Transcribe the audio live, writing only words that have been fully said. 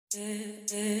From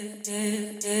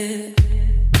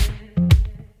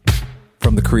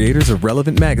the creators of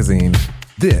Relevant Magazine,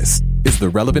 this is the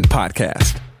Relevant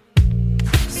Podcast.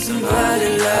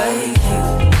 Somebody like you.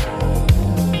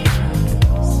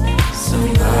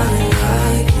 Somebody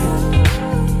like you.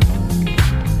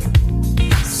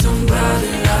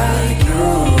 Somebody like you.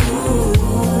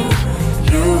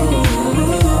 You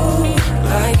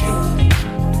like you.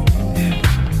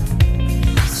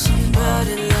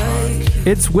 Somebody like you.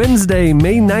 It's Wednesday,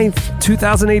 May 9th,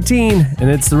 2018, and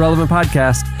it's the Relevant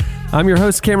Podcast. I'm your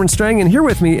host, Cameron Strang, and here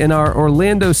with me in our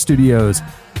Orlando studios,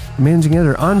 managing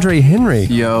editor Andre Henry.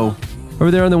 Yo.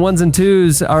 Over there on the ones and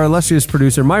twos, our illustrious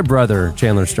producer, my brother,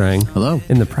 Chandler Strang. Hello.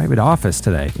 In the private office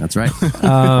today. That's right.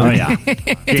 Oh, yeah.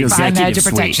 Behind the edge of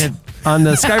protection. On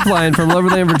the Skype line from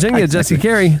Loverland, Virginia, Jesse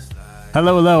Carey.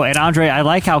 Hello. And Andre, I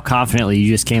like how confidently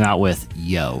you just came out with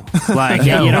yo. Like,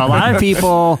 a lot of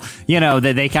people,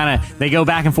 they go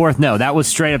back and forth. No, that was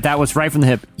straight up. That was right from the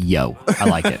hip. Yo. I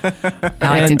like it.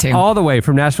 I liked it too. All the way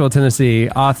from Nashville, Tennessee,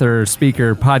 author,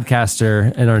 speaker,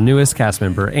 podcaster, and our newest cast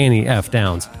member, Annie F.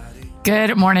 Downs.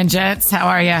 Good morning, gents. How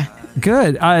are you?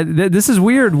 Good. This is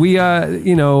weird. We,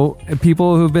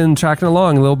 people who've been tracking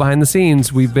along a little behind the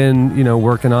scenes, we've been,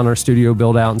 working on our studio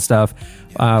build out and stuff.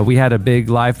 We had a big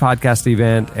live podcast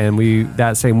event, and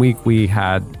that same week we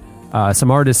had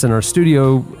some artists in our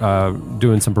studio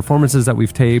doing some performances that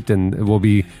we've taped, and we'll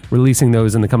be releasing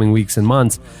those in the coming weeks and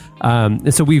months.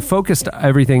 And so we focused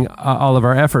everything, all of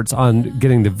our efforts on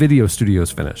getting the video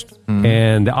studios finished.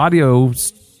 And the audio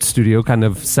studio kind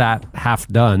of sat half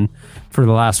done for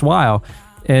the last while.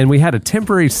 And we had a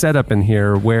temporary setup in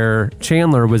here where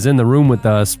Chandler was in the room with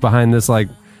us behind this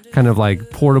kind of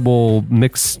portable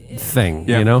mix thing,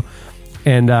 and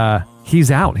he's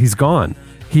out. He's gone.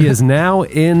 He is now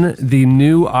in the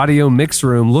new audio mix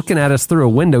room looking at us through a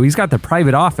window. He's got the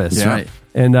private office. Yeah. Right.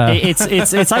 And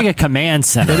it's like a command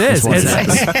center. It is.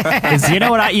 You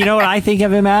know what I think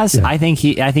of him as? Yeah. I think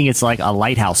it's like a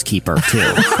lighthouse keeper too.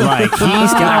 Like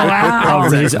he's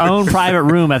got his own private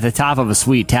room at the top of a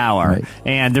sweet tower, right.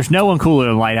 And there's no one cooler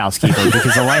than lighthouse keeper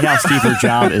because the lighthouse keeper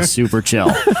job is super chill.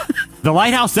 The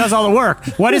lighthouse does all the work.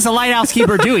 What is the lighthouse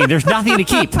keeper doing? There's nothing to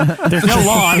keep. There's no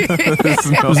lawn. There's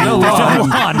no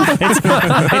lawn.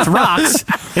 It's rocks.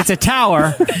 It's a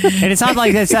tower. And it's not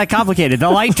like it's that complicated. The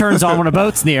light turns on when a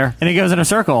boat's near, and it goes in a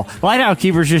circle. The lighthouse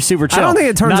keeper's just super chill. I don't think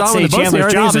it turns on when the boat's near.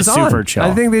 Job is super chill.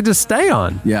 I think they just stay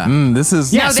on. Yeah. This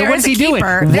is... Yeah, No, so there what's is he a doing?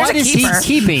 keeper. What is he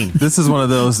keeping? This is one of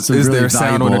those Some is really there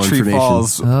sound when a tree valuable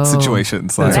falls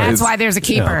situations. That's why there's a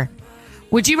keeper.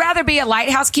 Would you rather be a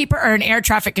lighthouse keeper or an air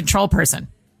traffic control person?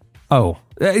 Oh,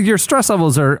 your stress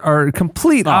levels are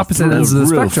complete opposite ends of the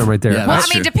spectrum right there. Yeah, Well, that's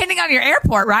true. depending on your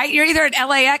airport, right? You're either at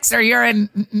LAX or you're in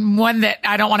one that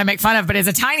I don't want to make fun of, but is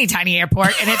a tiny, tiny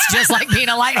airport, and it's just like being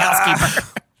a lighthouse keeper.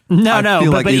 I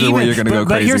feel like either way you're going to go crazy.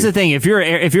 But here's the thing: if you're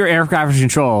air traffic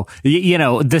control,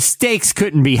 the stakes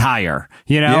couldn't be higher.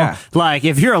 Yeah. Like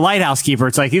if you're a lighthouse keeper,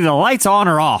 it's like either the lights on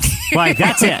or off. Like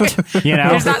that's it.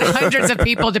 There's not hundreds of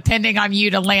people depending on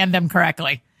you to land them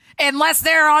correctly. Unless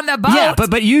they're on the boat. Yeah,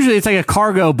 but usually it's like a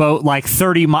cargo boat, like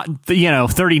 30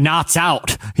 knots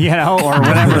out, or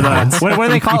whatever. What do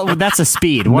they call it? That's a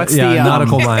speed. What's the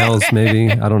nautical miles?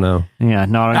 Maybe I don't know. Yeah,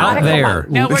 out there.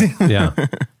 No, Yeah.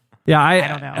 Yeah, I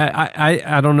don't know.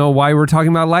 I don't know why we're talking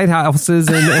about lighthouses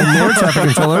and air traffic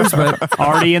controllers, but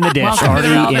already in the ditch. Welcome to the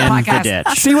podcast.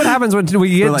 ditch. See what happens when we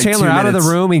get like Chandler 2 out of the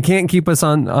minutes. room. He can't keep us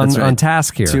on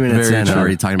task here. 2 minutes Very in, true.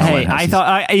 already talking about Hey,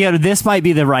 lighthouses. I thought this might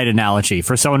be the right analogy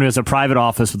for someone who has a private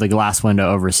office with a glass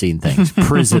window overseeing things.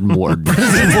 Prison ward. More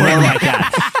like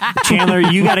that. Chandler,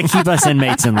 you got to keep us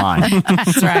inmates in line.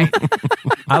 That's right.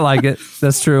 I like it.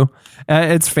 That's true.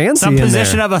 It's fancy. Some in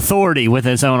position there. of authority with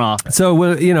his own office.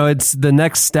 So, it's the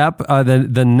next step.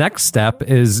 The next step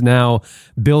is now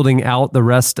building out the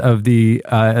rest of the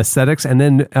aesthetics and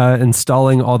then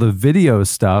installing all the video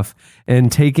stuff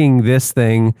and taking this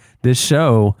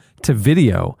show to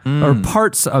video or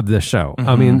parts of the show.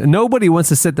 I mean, nobody wants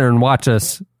to sit there and watch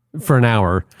us for an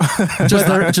hour. just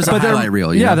a highlight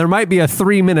reel. Yeah, there might be a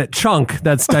 3-minute chunk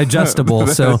that's digestible.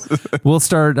 So we'll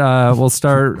start doing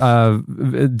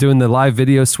the live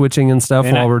video switching and stuff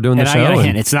while we're doing the show. I got a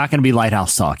hint. It's not going to be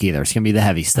lighthouse talk either. It's going to be the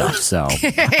heavy stuff. So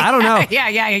I don't know.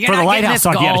 Yeah. For the lighthouse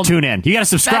talk, you got to tune in. You got to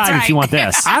subscribe if you want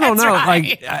this. I don't know.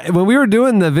 Right. Like when we were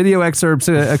doing the video excerpts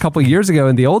a couple years ago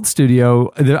in the old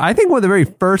studio, I think one of the very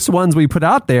first ones we put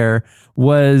out there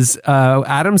was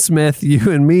Adam Smith,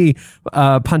 you and me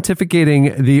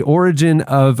pontificating the origin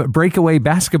of breakaway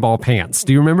basketball pants.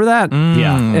 Do you remember that?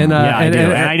 Yeah, and I do.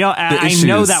 and I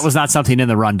know that was not something in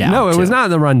the rundown. No, it was not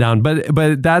in the rundown.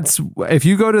 But that's, if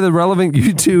you go to the relevant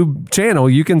YouTube channel,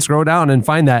 you can scroll down and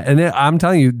find that. And I'm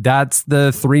telling you, that's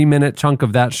the 3-minute chunk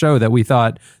of that show that we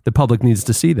thought the public needs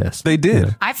to see this. They did.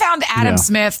 Yeah. I found Adam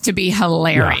Smith to be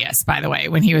hilarious, by the way,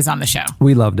 when he was on the show.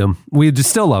 We loved him. We just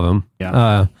still love him.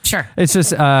 Yeah. Sure. It's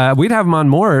just we'd have him on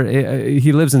more.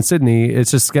 He lives in Sydney.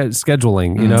 It's just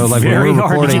scheduling. You know, like very when we're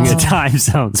hard to recording, get the time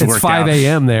zones. it's worked 5 out.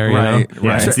 a.m. there. You know,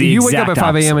 Yeah, So it's the you wake up at exact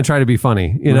 5 a.m. and try to be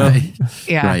funny. You know,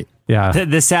 Yeah. Right. yeah.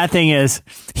 The sad thing is,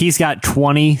 he's got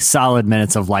 20 solid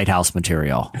minutes of Lighthouse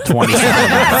material. 20 solid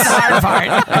minutes. Hard part.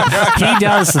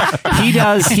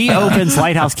 He opens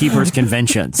Lighthouse Keepers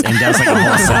conventions and does like a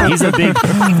whole set. He's a big,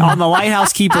 on the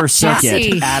Lighthouse Keepers circuit,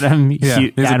 Jesse. Adam, Yeah,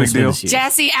 he's a Adam big Smith deal. is huge.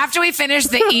 Jesse, after we finish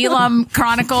the Elam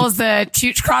Chronicles, the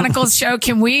Chooch Chronicles show,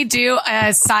 can we do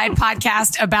a side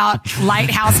podcast about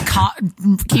Lighthouse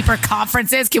Keeper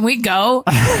conferences? Can we go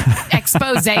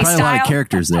expose Probably a lot style? of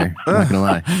characters there. I'm not gonna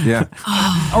lie. Yeah.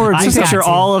 Or I just picture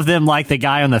all of them like the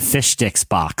guy on the fish sticks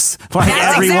box. Like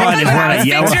That's everyone exactly is what I wearing a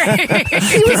was yellow.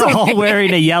 picturing. They're all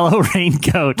wearing a yellow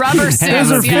raincoat. Rubber suits.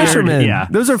 Those are Yeah. fishermen. Yeah.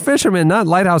 Those are fishermen, not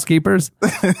lighthouse keepers.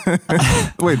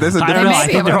 Wait, there's a I don't difference. know. I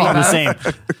Maybe think it they're would all be the same.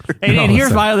 And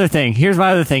here's my other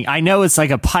thing. I know it's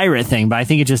like a pirate thing, but I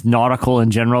think it's just nautical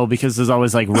in general because there's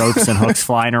always like ropes and hooks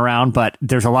flying around. But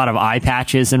there's a lot of eye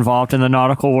patches involved in the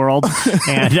nautical world,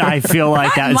 and I feel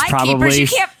like that is Light probably.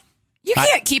 keepers, you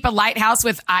can't keep a lighthouse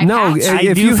with eye No, patch. I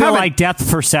if do you feel haven't- like depth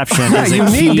perception Yeah, is you a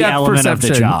need key depth element perception.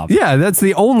 of the job. Yeah, that's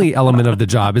the only element of the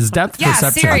job is depth Yeah,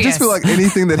 perception. serious. I just feel like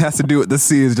anything that has to do with the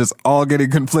sea is just all getting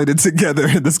conflated together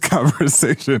in this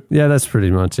conversation. Yeah, that's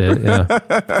pretty much it. Yeah.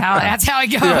 That's how it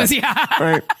goes. Yeah.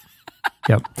 Right?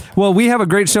 Yep. Well, we have a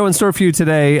great show in store for you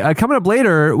today. Coming up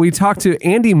later, we talk to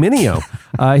Andy Mineo.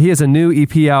 He has a new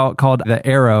EP out called The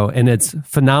Arrow, and it's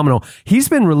phenomenal. He's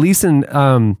been releasing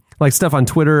like stuff on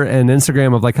Twitter and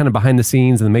Instagram of like kind of behind the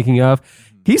scenes and the making of.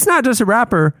 He's not just a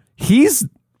rapper. He's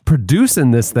producing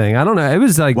this thing. I don't know. It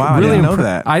was like Wow, I really didn't know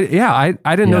that. I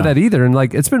didn't know that either. And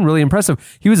like, it's been really impressive.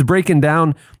 He was breaking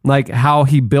down like how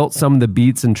he built some of the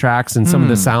beats and tracks and some of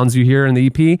the sounds you hear in the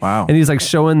EP. Wow. And he's like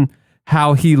showing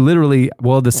how he literally,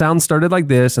 well, the sound started like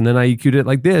this, and then I EQ'd it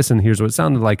like this, and here's what it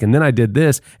sounded like, and then I did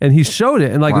this, and he showed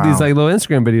it, and like with these like little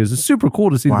Instagram videos. It's super cool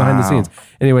to see behind the scenes.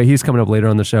 Anyway, he's coming up later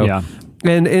on the show. Yeah.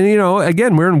 And you know,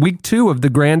 again, we're in week 2 of the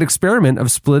grand experiment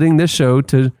of splitting this show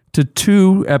to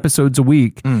 2 episodes a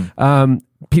week.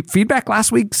 Feedback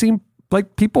last week seemed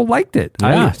like people liked it.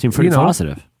 Yeah, it seemed pretty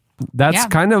positive. That's Yeah.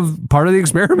 kind of part of the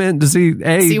experiment to see,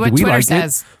 hey, See what we Twitter liked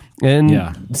says. it, and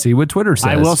Yeah. see what Twitter says.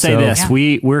 I will say So-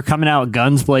 this: we're coming out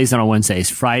guns blazing on Wednesdays.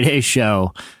 Friday's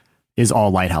show is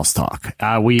all Lighthouse talk.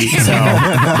 We'll peek behind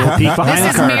This the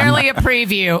is curtain. merely a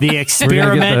preview. The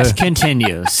experiment the-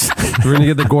 continues. We're gonna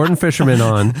get the Gordon Fisherman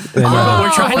on. And, Oh,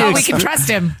 we're trying to well, we can trust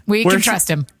him. We can trust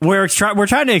him. We're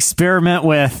trying to experiment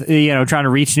with trying to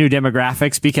reach new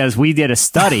demographics because we did a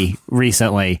study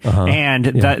recently, and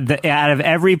the out of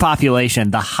every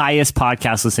population, the highest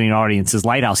podcast listening audience is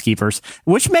Lighthouse Keepers,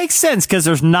 which makes sense because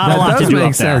there's not that a lot does to do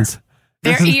make up there. sense.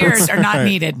 Their ears are not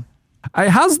needed.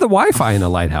 How's the Wi-Fi in a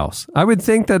lighthouse? I would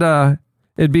think that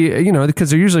it'd be,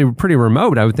 because they're usually pretty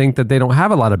remote. I would think that they don't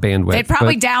have a lot of bandwidth. They'd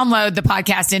probably but- download the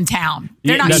podcast in town.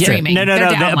 They're not that's it. streaming. No. They're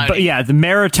downloading. The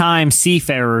maritime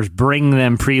seafarers bring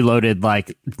them preloaded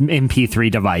like MP3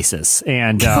 devices,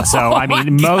 and so I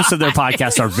mean, most of their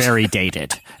podcasts are very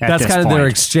dated. That's kind of their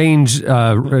exchange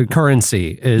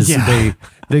currency is Yeah.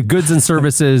 the goods and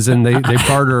services, and they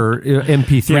barter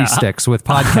MP3 sticks with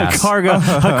podcasts.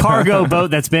 A cargo boat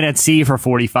that's been at sea for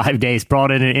 45 days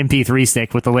brought in an MP3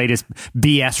 stick with the latest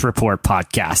BS Report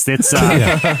podcast. It's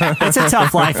it's a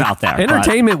tough life out there.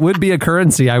 Entertainment would be a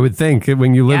currency, I would think,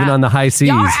 when you're living Yeah. on the high seas.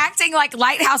 Y'all are acting like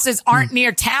lighthouses aren't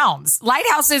near towns.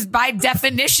 Lighthouses, by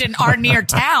definition, are near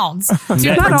towns. To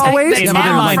protect always. the In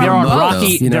town my mind, from there are boats.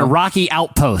 rocky, you know? they're rocky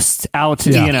outposts out.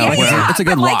 Yeah. Yeah, It's a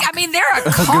good but like, walk. I mean, they're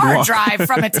a car drive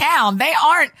from a town. They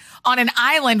aren't on an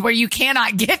island where you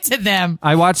cannot get to them.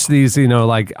 I watch these,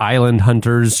 like island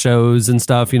hunters shows and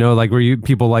stuff, like where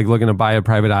people like looking to buy a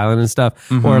private island and stuff,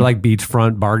 or like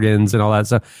beachfront bargains and all that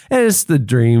stuff. And it's the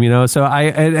dream, So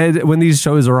I when these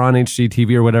shows are on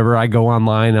HGTV or whatever, I go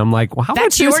online and I'm like, well, how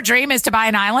That's much your is, dream is to buy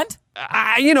an island?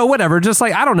 whatever. Just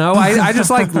like, I don't know. I just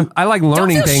like, I like Don't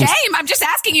learning feel things. shame. I'm just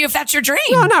asking you if that's your dream.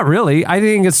 No, not really. I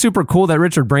think it's super cool that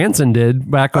Richard Branson did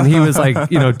back when he was like,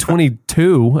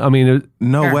 22. I mean,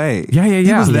 No way. Yeah.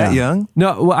 He was that young?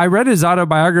 No, well, I read his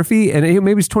autobiography, and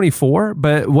maybe he's 24.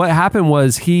 But what happened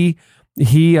was he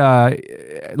he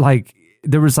like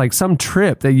there was like some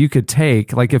trip that you could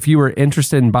take. Like if you were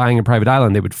interested in buying a private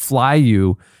island, they would fly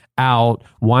you out,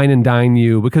 wine and dine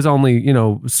you, because only, you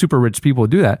know, super rich people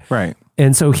do that. Right.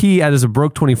 And so he, as a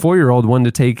broke 24-year-old, wanted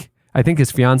to take, I think,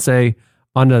 his fiance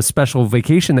on a special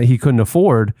vacation that he couldn't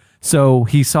afford. So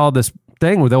he saw this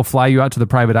thing where they'll fly you out to the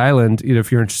private island, you know,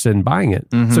 if you're interested in buying it.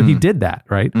 So he did that,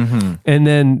 right? And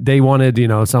then they wanted, you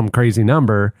know, some crazy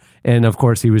number. And of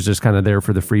course, he was just kind of there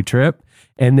for the free trip.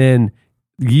 And then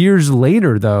years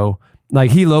later, though,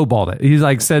 like he lowballed it. He's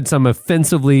like said some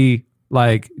offensively,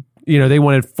 like, you know, they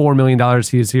wanted $4 million.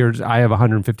 He's here. I have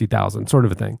 150,000, sort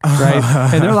of a thing, right?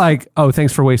 And they're like, "Oh,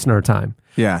 thanks for wasting our time."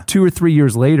 Yeah. 2 or 3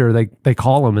 years later, they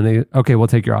call him and okay, we'll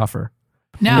take your offer.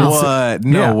 No. What?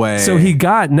 No way. So he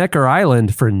got Necker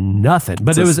Island for nothing,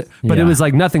 but it was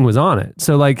like nothing was on it.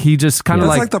 So like he just kind of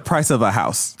That's like, like the price of a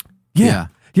house. yeah.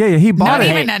 He bought Not it.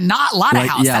 even a not lot of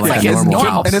house. That's like like a his normal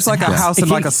normal. And it's like a house in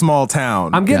like a small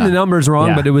town. I'm getting the numbers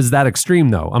wrong, but it was that extreme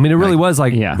though. I mean, it really was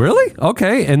like, really?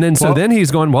 Okay. And then, then he's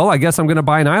going, well, I guess I'm going to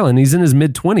buy an island. He's in his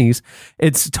mid 20s.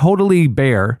 It's totally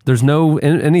bare. There's no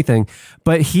anything,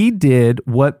 but he did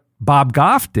what Bob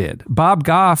Goff did. Bob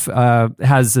Goff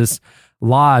has this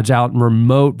lodge out in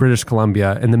remote British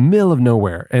Columbia in the middle of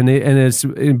nowhere. And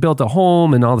it built a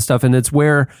home and all the stuff. And it's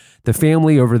where the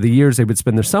family over the years, they would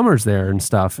spend their summers there and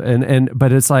stuff.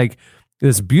 But it's like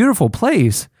this beautiful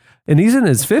place. And he's in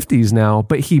his 50s now,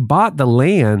 but he bought the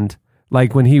land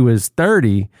like when he was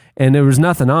 30 and there was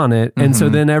nothing on it. And so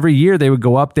then every year they would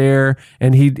go up there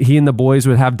and he and the boys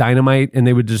would have dynamite and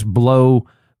they would just blow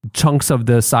chunks of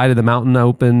the side of the mountain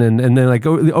open. And then like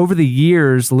over the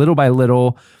years, little by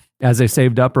little, as they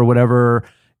saved up or whatever,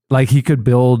 like he could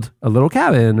build a little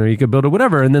cabin or he could build a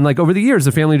whatever. And then like over the years,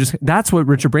 the family that's what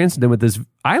Richard Branson did with this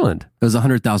island. It was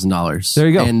 $100,000. There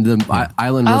you go. And the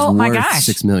island was worth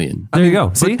 $6 million. There you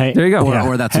go. See, there you go.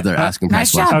 Or that's what they're asking.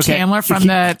 Nice job, Chandler from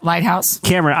the Lighthouse.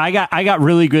 Cameron, I got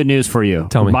really good news for you.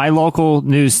 Tell me. My local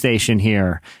news station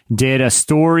here did a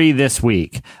story this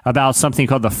week about something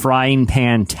called the Frying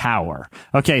Pan Tower.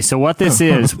 Okay, so what this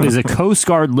is a Coast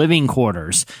Guard living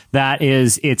quarters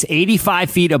it's 85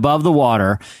 feet above the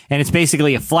water, and it's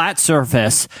basically a flat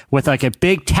surface with like a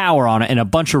big tower on it and a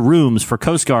bunch of rooms for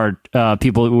Coast Guard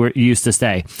people who used to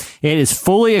stay. It is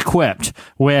fully equipped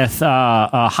with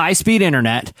a high-speed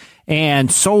internet and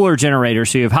solar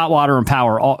generators, so you have hot water and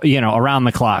power, around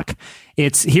the clock.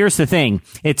 Here's the thing.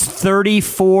 It's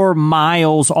 34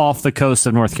 miles off the coast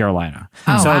of North Carolina.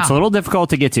 It's a little difficult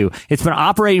to get to. It's been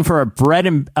operating for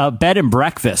a bed and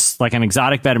breakfast, like an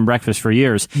exotic bed and breakfast for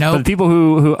years. Nope. But the people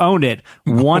who owned it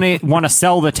want to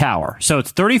sell the tower. So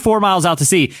it's 34 miles out to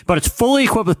sea, but it's fully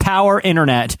equipped with power,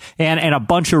 internet, and a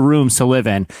bunch of rooms to live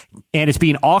in. And it's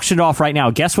being auctioned off right now.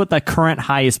 Guess what the current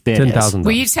highest bid is? $10,000.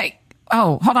 Will you take?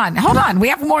 Oh, hold on. We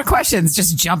have more questions.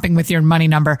 Just jumping with your money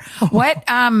number. What?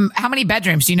 How many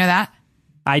bedrooms? Do you know that?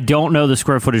 I don't know the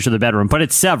square footage of the bedroom, but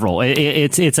it's several.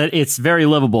 It's very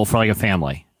livable for like a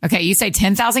family. Okay, you say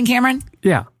 10,000, Cameron?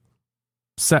 Yeah.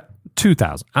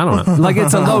 2,000. I don't know. Like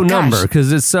it's a low number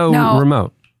because it's so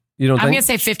remote. You don't I'm think? going to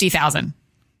say 50,000.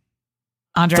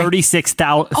 Andre?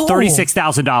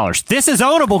 $36,000. This is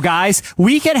ownable, guys.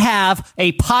 We could have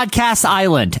a podcast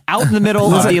island out in the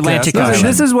middle of the Atlantic Ocean.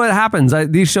 This is what happens.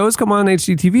 These shows come on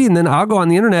HGTV, and then I'll go on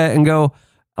the internet and go,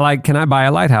 like, can I buy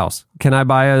a lighthouse? Can I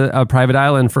buy a private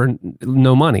island for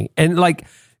no money? And like,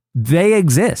 they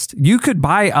exist. You could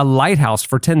buy a lighthouse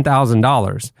for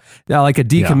 $10,000, like a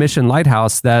decommissioned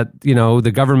lighthouse that, you know,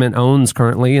 the government owns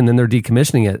currently, and then they're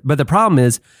decommissioning it. But the problem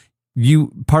is,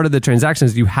 part of the transaction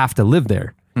is you have to live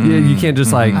there. You can't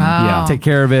just like take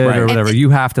care of it or whatever.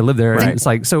 You have to live there. And it's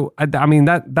like, so I mean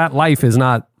that life is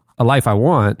not a life I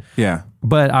want. Yeah.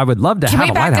 But I would love to have a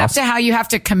lighthouse. Can we back up to how you have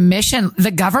to commission,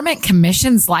 the government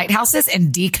commissions lighthouses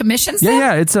and decommissions them?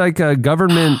 Yeah. It's like a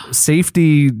government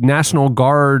safety National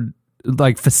Guard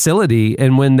like facility.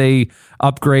 And when they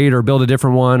upgrade or build a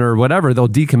different one or whatever, they'll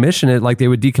decommission it like they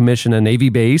would decommission a Navy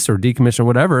base or decommission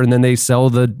whatever. And then they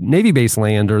sell the Navy base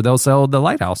land or they'll sell the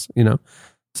lighthouse, you know?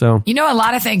 So, you know a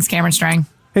lot of things, Cameron Strang.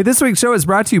 Hey, this week's show is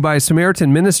brought to you by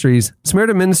Samaritan Ministries.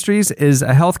 Samaritan Ministries is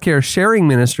a healthcare sharing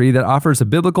ministry that offers a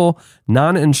biblical,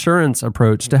 non-insurance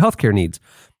approach to healthcare needs.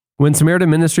 When Samaritan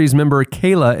Ministries member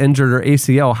Kayla injured her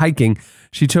ACL hiking,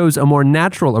 she chose a more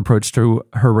natural approach to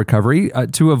her recovery.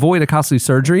 To avoid a costly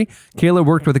surgery, Kayla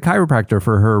worked with a chiropractor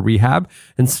for her rehab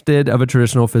instead of a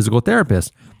traditional physical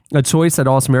therapist, a choice that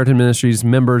all Samaritan Ministries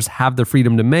members have the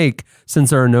freedom to make since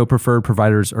there are no preferred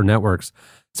providers or networks.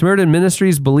 Samaritan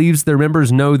Ministries believes their members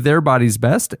know their bodies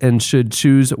best and should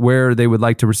choose where they would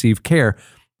like to receive care.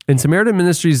 In Samaritan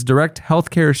Ministries' direct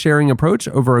healthcare sharing approach,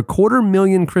 over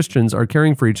 250,000 Christians are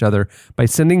caring for each other by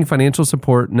sending financial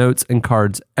support, notes, and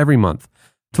cards every month.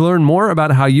 To learn more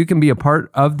about how you can be a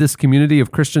part of this community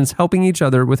of Christians helping each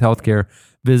other with healthcare,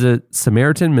 visit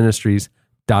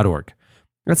SamaritanMinistries.org.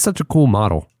 That's such a cool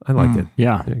model. I like it.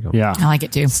 Yeah. There you go. Yeah. I like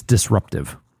it too. It's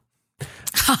disruptive.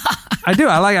 I do.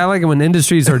 I like it when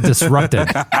industries are disrupted.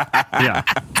 Yeah.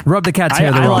 Rub the cat's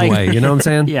hair the wrong way. You know what I'm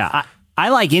saying? Yeah. I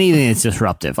like anything that's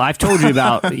disruptive. I've told you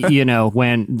about,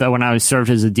 when I was served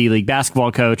as a D-League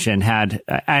basketball coach and and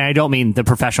I don't mean the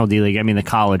professional D-League, I mean the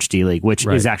college D-League, which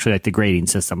is actually like the grading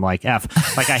system, like F.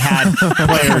 Like I had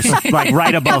players like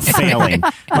right above failing.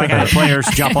 Like I had players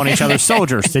jump on each other's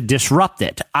soldiers to disrupt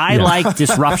it. I like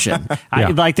disruption.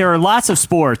 Like there are lots of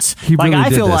sports. He like really I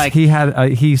did feel this. like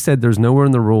he said there's nowhere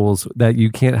in the rules that you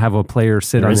can't have a player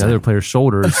sit on the other player's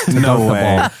shoulders to dunk the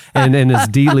ball. And in his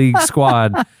D-League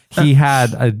squad, he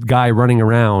had a guy running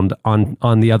around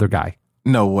on the other guy.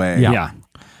 No way. yeah.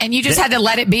 And you just had to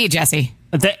let it be, Jesse.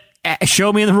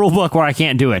 Show me in the rule book where I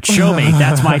can't do it. Show me.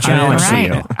 That's my challenge to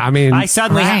you. I mean, I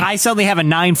suddenly have a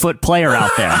 9-foot player out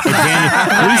there.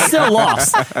 We still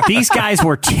lost. These guys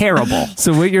were terrible.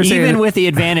 So what you're saying, even with the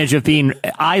advantage of being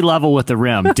eye level with the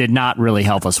rim, did not really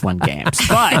help us win games.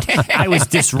 But I was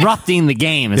disrupting the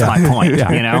game. Is my point.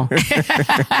 Yeah. You know.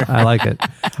 I like it.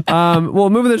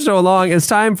 Well, moving the show along, it's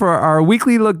time for our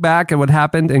weekly look back at what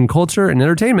happened in culture and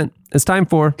entertainment. It's time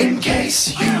for In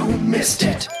Case You Missed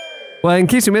It. Well, in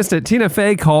case you missed it, Tina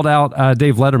Fey called out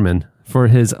Dave Letterman for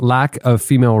his lack of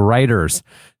female writers.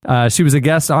 She was a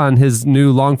guest on his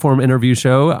new long-form interview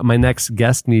show, My Next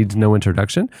Guest Needs No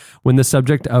Introduction, when the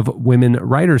subject of women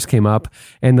writers came up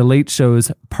and the Late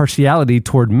Show's partiality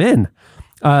toward men.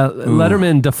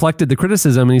 Letterman deflected the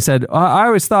criticism and he said, I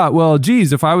always thought, well,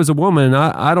 geez, if I was a woman,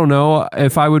 I don't know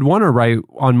if I would want to write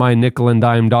on my nickel and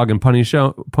dime dog and pony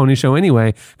show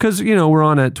anyway, because, we're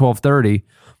on at 12:30.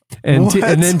 And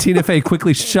then Tina Fey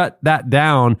quickly shut that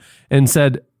down and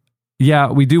said, yeah,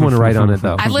 we do want to write on it,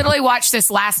 though. I literally watched this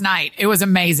last night. It was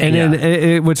amazing. And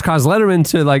then which caused Letterman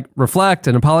to reflect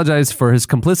and apologize for his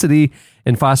complicity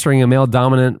in fostering a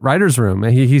male-dominant writer's room.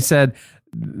 And he said,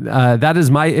 that is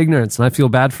my ignorance, and I feel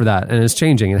bad for that. And it's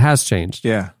changing. It has changed.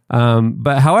 Yeah.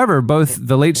 But however, both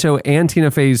The Late Show and Tina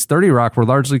Fey's 30 Rock were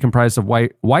largely comprised of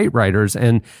white writers.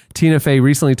 And Tina Fey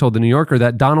recently told The New Yorker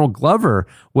that Donald Glover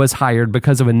was hired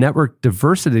because of a network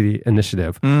diversity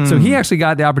initiative. So he actually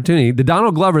got the opportunity. The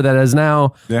Donald Glover that is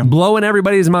now blowing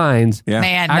everybody's minds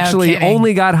Man, no actually kidding.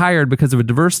 only got hired because of a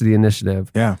diversity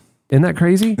initiative. Yeah. Isn't that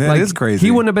crazy? That is crazy.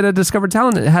 He wouldn't have been a discovered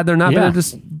talent had there not been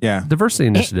a diversity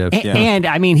initiative. And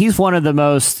I mean, he's one of the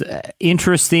most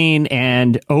interesting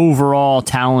and overall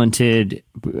talented,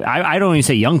 I don't even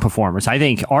say young performers, I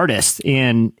think artists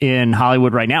in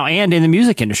Hollywood right now and in the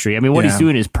music industry. I mean, what he's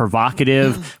doing is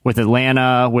provocative with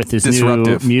Atlanta, with his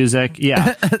new music.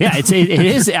 Yeah. Yeah, it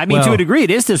is. I mean, to a degree,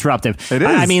 it is disruptive. It is.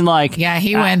 I mean,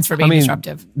 he wins for being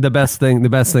disruptive. The best thing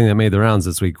that made the rounds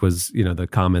this week was, the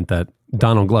comment that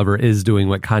Donald Glover is doing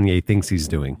what Kanye thinks he's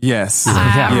doing. Yes.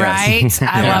 Right?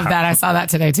 I love that. I saw that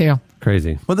today too.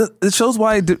 Crazy. Well, it shows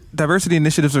why diversity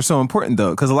initiatives are so important, though,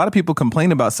 because a lot of people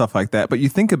complain about stuff like that. But you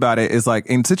think about it is like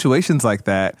in situations like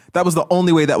that, that was the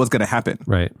only way that was going to happen.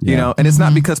 Right. You know, and it's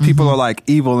not because people are like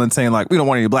evil and saying like, we don't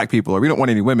want any black people or we don't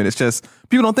want any women. It's just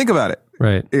people don't think about it.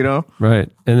 Right. You know? Right.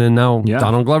 And then now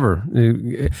Donald Glover.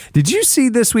 Did you see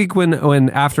this week when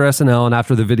after SNL and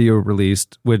after the video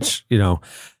released, which,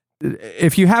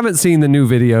 if you haven't seen the new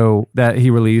video that he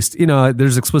released,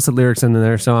 there's explicit lyrics in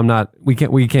there, so we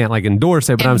can't like endorse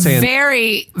it, but I'm saying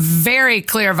very, very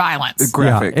clear violence.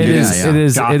 Graphic. It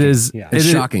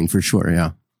is shocking for sure.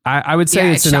 Yeah. I would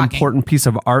say it's an shocking. important piece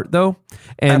of art, though.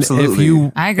 And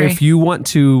Absolutely. I agree. If you want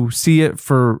to see it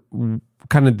for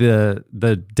kind of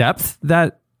the depth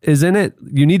that is in it,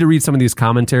 you need to read some of these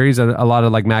commentaries. A lot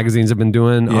of like magazines have been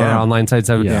doing, or online sites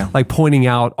have like pointing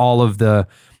out all of the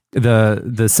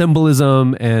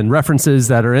symbolism and references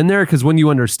that are in there, because when you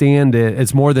understand it,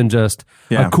 it's more than just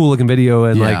a cool looking video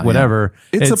and like whatever.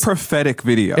 It's a prophetic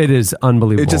video. It is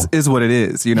unbelievable. It just is what it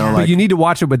is, but you need to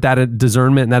watch it with that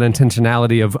discernment and that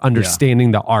intentionality of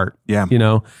understanding the art.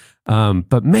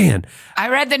 But man, I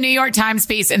read the New York Times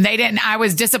piece and I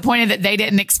was disappointed that they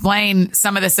didn't explain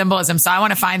some of the symbolism. So I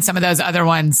want to find some of those other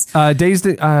ones. Dazed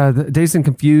and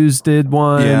Confused did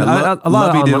one. Yeah,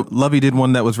 Lovey did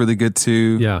one that was really good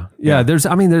too. Yeah. There's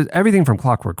everything from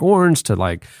Clockwork Orange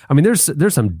to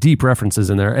there's some deep references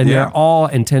in there, and they're all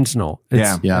intentional.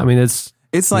 I mean,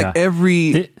 It's like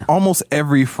almost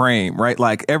every frame, right?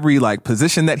 Like every like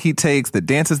position that he takes, the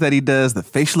dances that he does, the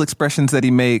facial expressions that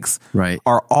he makes,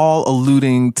 are all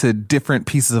alluding to different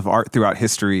pieces of art throughout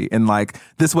history. And like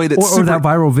this way that's or that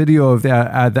viral video of the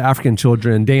African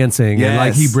children dancing, and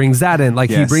like he brings that in, like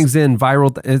he brings in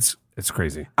viral. It's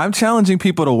crazy. I'm challenging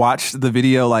people to watch the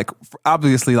video, like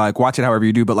obviously like watch it however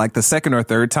you do, but like the second or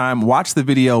third time, watch the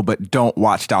video, but don't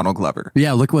watch Donald Glover.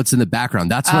 Yeah, look what's in the background.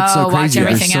 That's what's so crazy.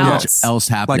 There's so much else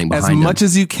happening like, behind as much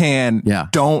as you can,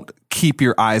 don't keep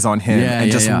your eyes on him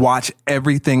and just watch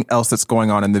everything else that's going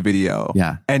on in the video.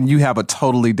 Yeah. And you have a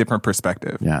totally different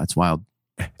perspective. Yeah, it's wild.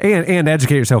 And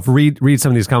educate yourself. Read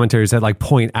some of these commentaries that like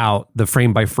point out the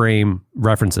frame by frame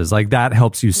references. Like that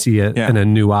helps you see it in a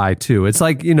new eye too. It's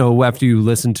like, after you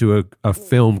listen to a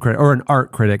film critic or an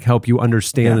art critic help you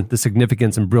understand the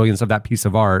significance and brilliance of that piece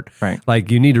of art. Right. Like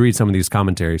you need to read some of these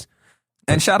commentaries.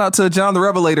 And shout out to John the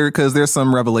Revelator because there's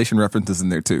some Revelation references in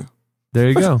there too. There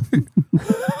you go.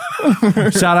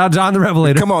 Shout out John the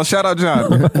Revelator. Come on, shout out John.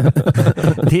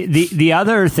 The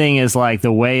other thing is like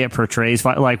the way it portrays,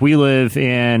 like we live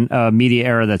in a media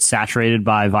era that's saturated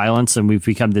by violence and we've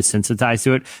become desensitized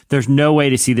to it. There's no way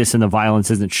to see this and the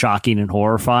violence isn't shocking and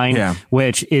horrifying,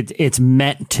 which it's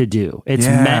meant to do. It's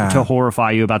meant to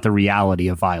horrify you about the reality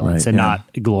of violence and not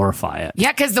glorify it.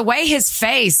 Yeah, because the way his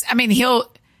face, I mean,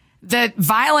 the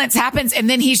violence happens and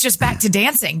then he's just back to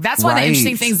dancing. That's one of the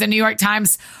interesting things the New York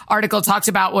Times article talked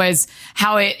about was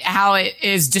how it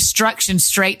is destruction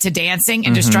straight to dancing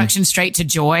and destruction straight to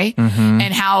joy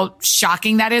and how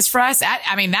shocking that is for us.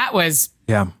 I mean, that was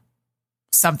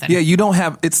something. Yeah, you don't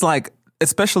have, it's like,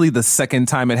 especially the second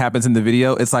time it happens in the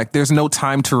video, it's like there's no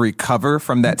time to recover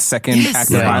from that second act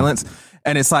of violence.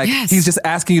 And it's like he's just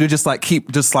asking you to just keep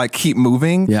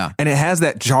moving. Yeah. And it has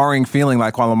that jarring feeling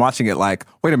like while I'm watching it, like,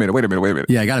 wait a minute.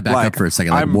 Yeah, I got to back up for a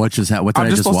second. Like, what did I just watch?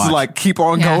 I'm just supposed to like keep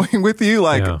on going with you.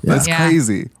 Like, that's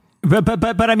crazy.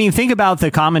 But I mean, think about the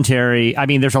commentary. I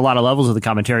mean, there's a lot of levels of the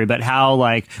commentary, but how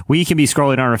like we can be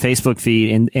scrolling on our Facebook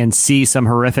feed and see some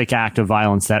horrific act of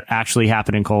violence that actually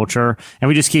happened in culture. And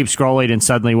we just keep scrolling and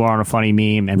suddenly we're on a funny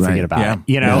meme and forget about it.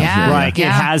 It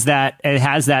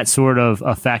has that sort of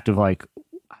effect of like,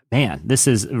 man, this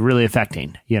is really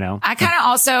affecting, I kind of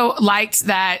also liked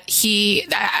that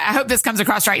I hope this comes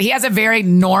across right. He has a very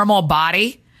normal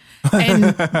body.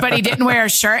 But he didn't wear a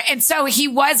shirt. And so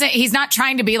he's not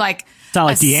trying to be like, it's not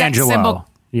like D'Angelo.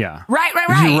 Yeah. Right. Like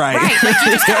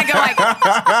you just kind of go like,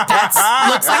 that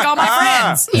looks like all my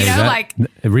friends,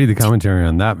 read the commentary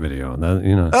on that video. That,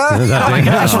 oh my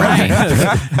gosh, right. I just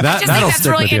think that's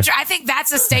really interesting. I think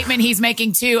that's a statement he's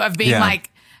making too of being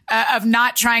like, of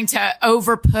not trying to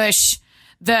over push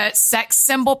the sex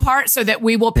symbol part so that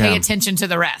we will pay attention to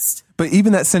the rest. But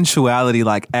even that sensuality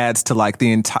like adds to like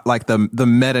the entire like the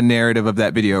meta narrative of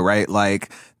that video, right?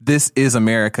 Like this is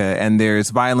America and there's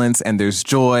violence and there's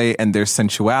joy and there's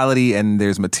sensuality and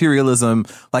there's materialism.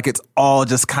 Like it's all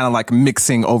just kind of like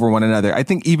mixing over one another. I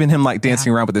think even him like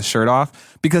dancing around with his shirt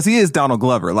off because he is Donald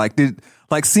Glover. Like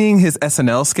seeing his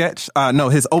SNL sketch,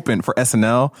 his open for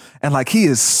SNL, and like he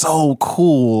is so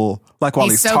cool. Like while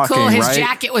he's so talking, cool. His right?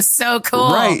 jacket was so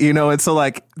cool, right? And so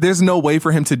like, there's no way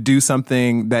for him to do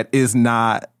something that is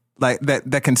not like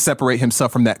that can separate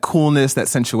himself from that coolness, that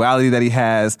sensuality that he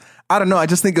has. I don't know. I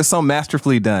just think it's so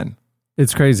masterfully done.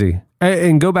 It's crazy.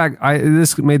 And go back.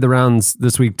 This made the rounds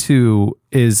this week too.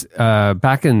 Is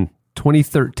back in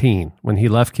 2013 when he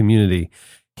left Community,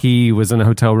 he was in a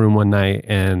hotel room one night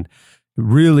and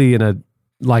really in a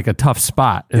tough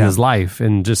spot in his life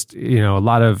and just, a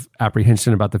lot of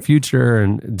apprehension about the future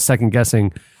and second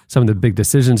guessing some of the big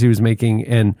decisions he was making.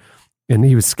 And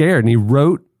he was scared and he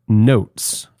wrote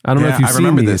notes. I don't know if you've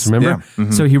seen these, remember? Yeah.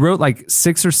 Mm-hmm. So he wrote like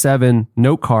 6 or 7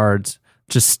 note cards,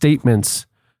 just statements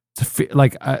from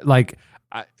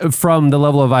the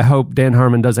level of, I hope Dan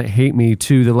Harmon doesn't hate me,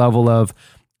 to the level of,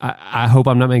 I hope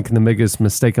I'm not making the biggest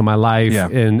mistake of my life. Yeah.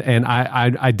 And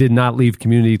I did not leave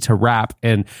Community to rap,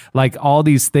 and like all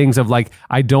these things of like,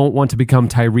 I don't want to become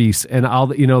Tyrese, and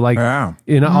all,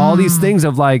 all these things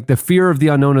of like the fear of the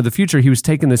unknown of the future. He was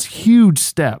taking this huge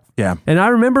step. Yeah. And I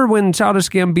remember when Childish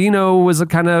Gambino was a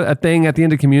kind of a thing at the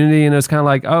end of Community, and it was kind of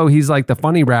like, oh, he's like the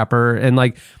funny rapper and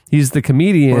like he's the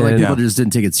comedian. Or like people just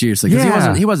didn't take it seriously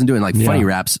because he wasn't doing like funny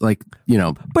raps, like,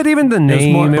 But even the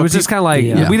name, it was just kind of like,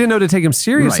 we didn't know to take him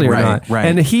seriously or not. Right.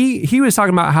 And he was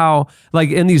talking about how like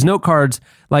in these note cards,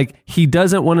 like he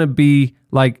doesn't want to be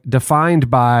like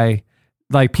defined by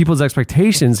like people's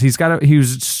expectations. He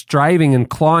was striving and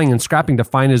clawing and scrapping to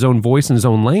find his own voice and his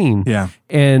own lane. Yeah.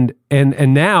 And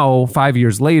now 5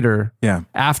 years later,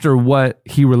 after what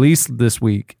he released this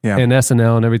week and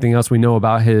SNL and everything else we know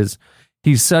about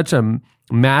he's such a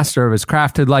master of his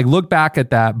craft, to like look back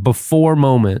at that before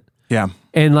moment Yeah.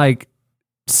 and like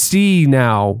see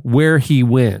now where he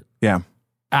went. Yeah.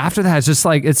 After that, it's just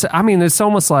like, it's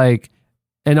almost like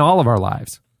in all of our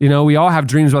lives, you know, we all have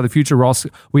dreams about the future.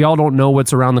 We all don't know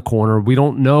what's around the corner. We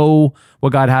don't know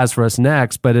what God has for us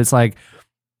next, but it's like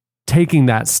taking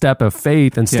that step of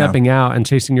faith and stepping out and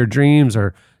chasing your dreams,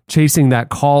 or chasing that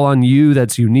call on you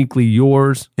that's uniquely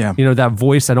yours. Yeah. You know, that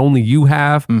voice that only you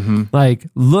have. Like,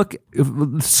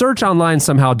 search online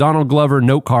somehow Donald Glover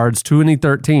note cards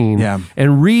 2013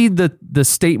 and read the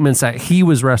statements that he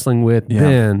was wrestling with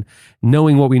then,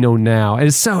 knowing what we know now.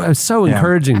 It's so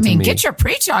encouraging to me. Get your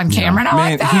preach on, Cameron. I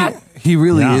like that. He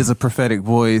really is a prophetic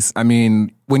voice. I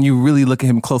mean, when you really look at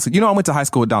him closely, you know, I went to high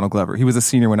school with Donald Glover. He was a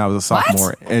senior when I was a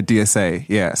sophomore at DSA.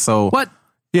 Yeah. So What?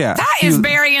 Yeah. That is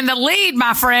burying the lead,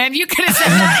 my friend. You could have said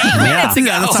that 8 minutes ago.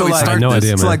 That's how we start no this. idea,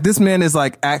 man. So like this man is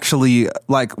like actually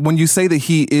like when you say that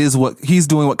he is what he's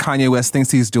doing, what Kanye West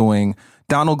thinks he's doing,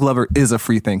 Donald Glover is a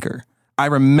free thinker. I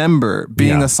remember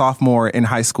being a sophomore in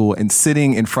high school and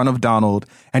sitting in front of Donald,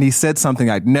 and he said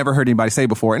something I'd never heard anybody say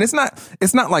before. And it's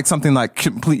not like something like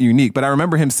completely unique, but I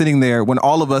remember him sitting there when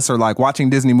all of us are like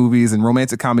watching Disney movies and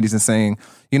romantic comedies and saying,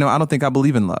 you know, I don't think I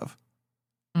believe in love.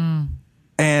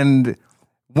 And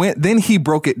then he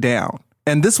broke it down.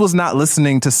 And this was not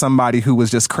listening to somebody who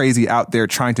was just crazy out there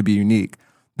trying to be unique.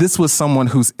 This was someone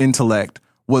whose intellect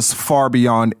was far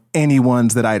beyond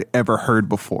anyone's that I'd ever heard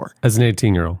before. As an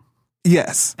 18-year-old.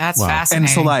 Yes. That's fascinating. And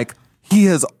so like he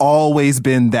has always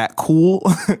been that cool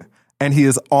and he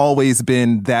has always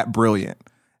been that brilliant.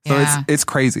 So it's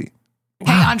crazy.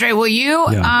 Hey, Andre, will you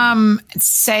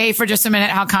say for just a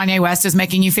minute how Kanye West is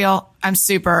making you feel? I'm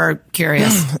super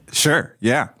curious. Sure.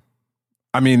 Yeah.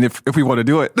 I mean, if we want to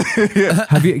do it.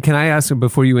 Can I ask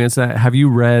before you answer that, have you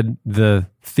read the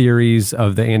theories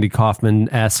of the Andy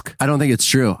Kaufman-esque? I don't think it's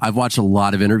true. I've watched a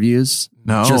lot of interviews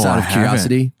just out of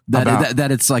curiosity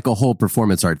that it's like a whole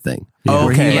performance art thing.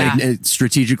 Where he like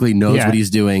strategically knows what he's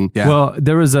doing. Yeah. Well,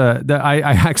 there was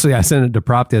I sent it to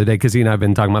Prop the other day because he and I have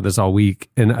been talking about this all week.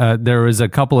 And there was a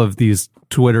couple of these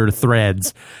Twitter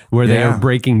threads where they are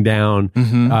breaking down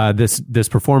this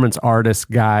performance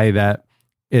artist guy that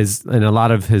is in a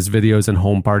lot of his videos and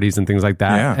home parties and things like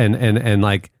that. Yeah. And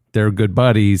like they're good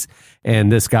buddies. And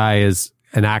this guy is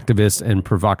an activist and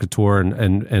provocateur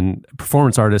and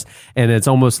performance artist. And it's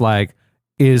almost like,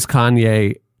 is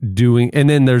Kanye doing, and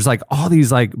then there's like all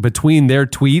these like between their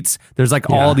tweets, there's like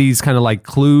all these kind of like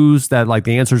clues that like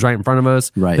the answer's right in front of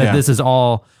us. Right. That this is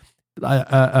all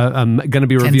going to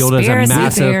be revealed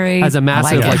as a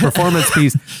massive like performance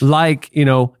piece, like, you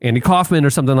know, Andy Kaufman or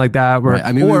something like that. Where,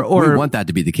 I mean, we want that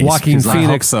to be the case. Joaquin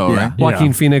Phoenix,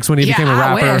 Joaquin Phoenix when he became a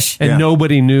rapper, and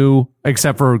nobody knew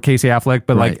except for Casey Affleck,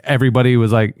 but like everybody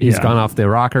was like, he's gone off the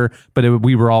rocker, but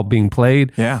we were all being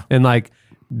played. Yeah, and like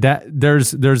that,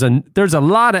 there's a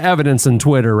lot of evidence in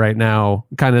Twitter right now,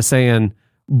 kind of saying,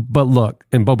 but look,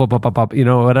 and you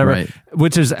know, whatever. Right.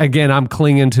 Which is, again, I'm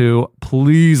clinging to.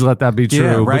 Please let that be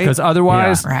true, because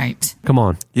otherwise, come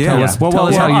on, tell us how you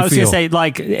feel. I was gonna say,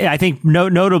 like, I think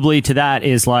notably to that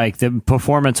is like the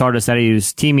performance artist that he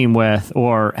was teaming with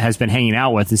or has been hanging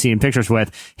out with and seeing pictures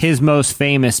with. His most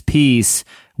famous piece,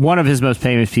 one of his most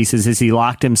famous pieces, is he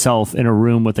locked himself in a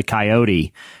room with a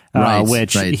coyote.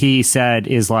 Which he said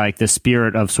is like the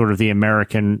spirit of sort of the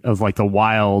American, of like the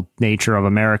wild nature of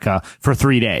America for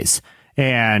 3 days.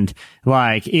 And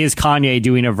like, is Kanye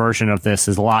doing a version of this,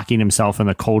 is locking himself in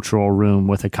the cultural room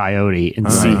with a coyote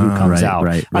and see who comes out?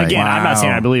 Again, I'm not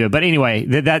saying I believe it, but anyway,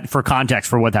 that for context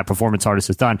for what that performance artist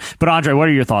has done. But Andre, what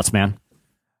are your thoughts, man?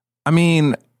 I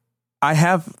mean, I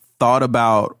have thought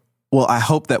about, well, I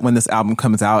hope that when this album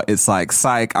comes out, it's like,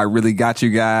 psych, I really got you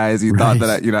guys. You thought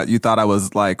that, you thought I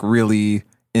was like really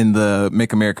in the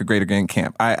Make America Great Again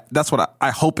camp. That's what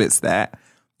I hope it's that,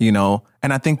 you know?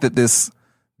 And I think that this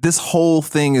whole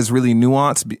thing is really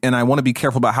nuanced, and I want to be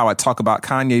careful about how I talk about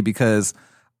Kanye, because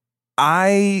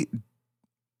I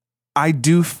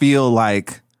do feel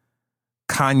like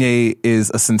Kanye is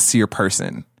a sincere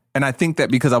person. And I think that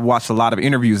because I've watched a lot of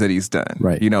interviews that he's done,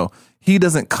 you know, he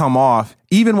doesn't come off,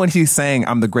 even when he's saying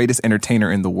I'm the greatest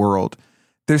entertainer in the world,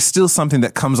 there's still something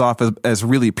that comes off as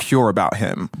really pure about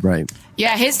him. Right.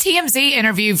 Yeah, his TMZ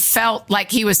interview felt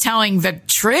like he was telling the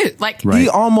truth. Like he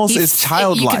almost is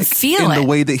childlike you can feel in the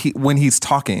way that when he's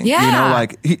talking. Yeah. You know,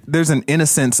 like there's an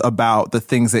innocence about the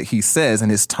things that he says and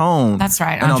his tone. That's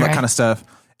right, and all that kind of stuff.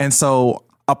 And so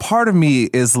a part of me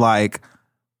is like,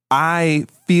 I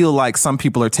feel like some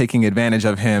people are taking advantage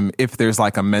of him if there's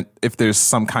like if there's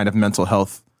some kind of mental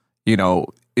health, you know,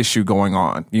 issue going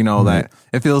on, you know, that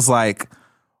it feels like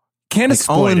Candace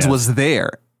Owens was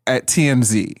there at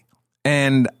TMZ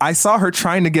And I saw her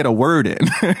trying to get a word in,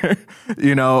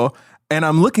 you know, and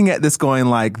I'm looking at this going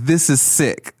like, this is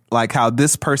sick. Like how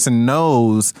this person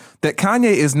knows that Kanye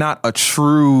is not a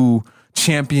true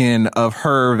champion of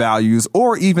her values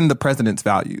or even the president's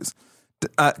values.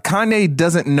 Kanye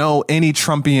doesn't know any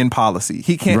Trumpian policy.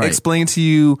 He can't explain to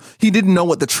you. He didn't know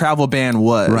what the travel ban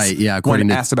was. Right. Yeah. According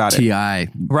when to asked about T.I. it.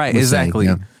 Right. Exactly.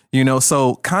 Saying, yeah. You know,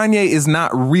 so Kanye is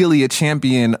not really a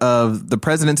champion of the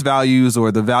president's values or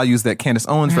the values that Candace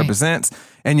Owens represents.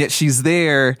 And yet she's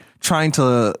there trying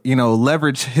to, you know,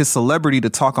 leverage his celebrity to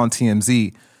talk on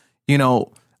TMZ. You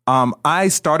know, I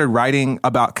started writing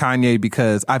about Kanye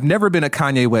because I've never been a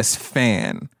Kanye West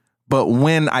fan. But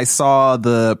when I saw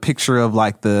the picture of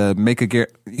like the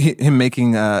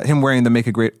him wearing the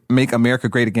Make America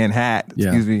Great Again hat,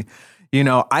 excuse me, you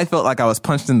know, I felt like I was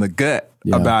punched in the gut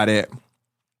about it.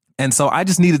 And so I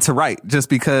just needed to write just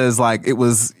because like it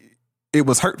was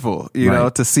hurtful, you know,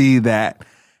 to see that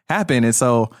happen. And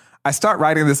so I start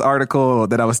writing this article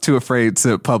that I was too afraid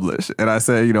to publish. And I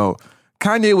said, you know,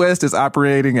 Kanye West is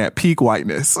operating at peak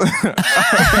whiteness, because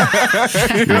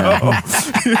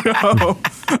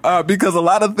a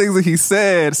lot of things that he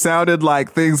said sounded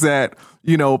like things that,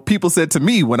 you know, people said to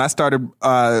me when I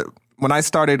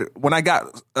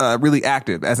got really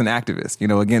active as an activist, you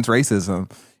know, against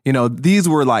racism. You know, these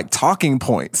were like talking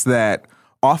points that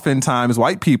oftentimes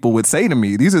white people would say to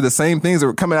me. These are the same things that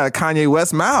were coming out of Kanye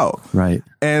West's mouth. Right.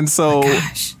 And so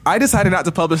I decided not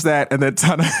to publish that. And then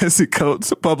Ta-Nehisi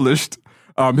Coates published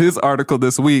his article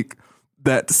this week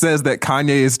that says that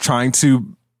Kanye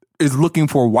is looking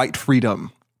for white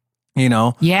freedom, you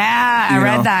know? Yeah, I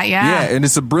read that. Yeah. Yeah. And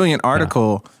it's a brilliant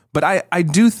article. Yeah. But I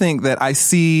do think that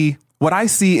what I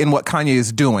see in what Kanye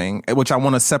is doing, which I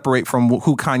want to separate from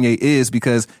who Kanye is,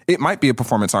 because it might be a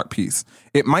performance art piece.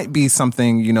 It might be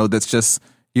something, you know, that's just,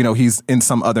 you know, he's in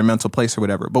some other mental place or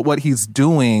whatever. But what he's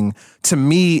doing to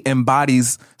me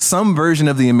embodies some version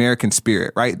of the American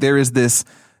spirit, right? There is this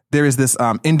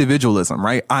individualism,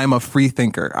 right? I'm a free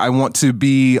thinker. I want to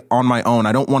be on my own.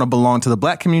 I don't want to belong to the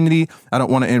black community. I don't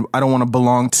want to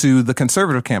belong to the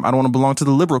conservative camp. I don't want to belong to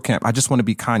the liberal camp. I just want to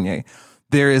be Kanye.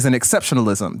 There is an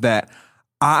exceptionalism that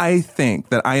I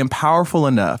think that I am powerful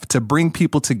enough to bring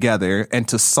people together and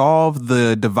to solve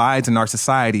the divides in our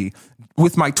society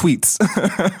with my tweets.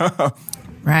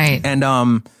 Right. And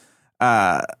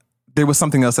there was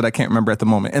something else that I can't remember at the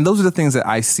moment. And those are the things that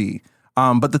I see.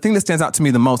 But the thing that stands out to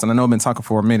me the most, and I know I've been talking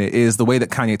for a minute, is the way that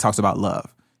Kanye talks about love.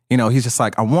 You know, he's just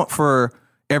like, I want for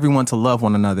everyone to love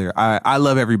one another. I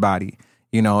love everybody,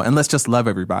 you know, and let's just love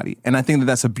everybody. And I think that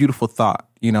that's a beautiful thought,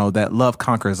 you know, that love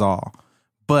conquers all.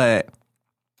 But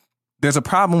there's a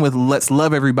problem with let's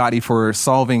love everybody for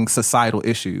solving societal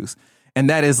issues. And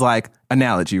that is like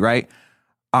analogy, right?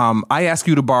 I ask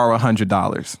you to borrow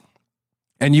 $100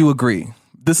 and you agree.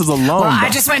 This is a loan. Well, I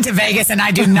just went to Vegas and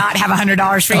I do not have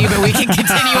 $100 for you, but we can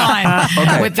continue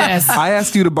on with this. I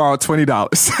asked you to borrow $20.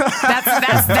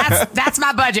 That's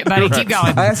my budget, buddy. Keep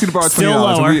going. I asked you to borrow $20. Still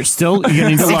lower. Still, you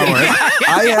need to lower it.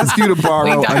 I asked you to borrow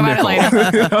we can talk a about nickel. it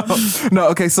later. You know? No,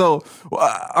 okay. So,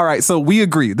 all right. So we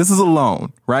agree. This is a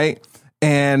loan, right?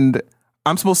 And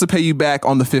I'm supposed to pay you back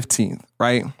on the 15th,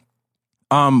 right?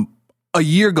 A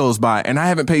year goes by and I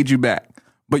haven't paid you back.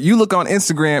 But you look on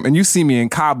Instagram and you see me in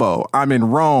Cabo, I'm in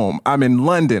Rome, I'm in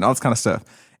London, all this kind of stuff.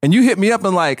 And you hit me up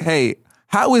and like, hey,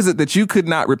 how is it that you could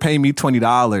not repay me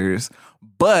 $20,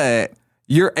 but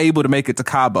you're able to make it to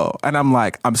Cabo? And I'm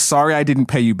like, I'm sorry I didn't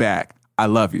pay you back. I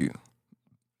love you.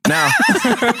 Now,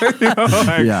 you know,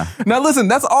 like, now listen,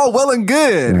 that's all well and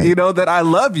good, right, you know, that I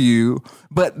love you,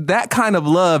 but that kind of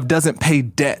love doesn't pay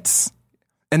debts.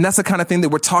 And that's the kind of thing that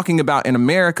we're talking about in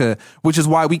America, which is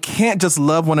why we can't just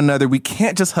love one another. We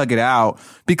can't just hug it out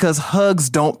because hugs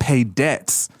don't pay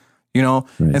debts, you know?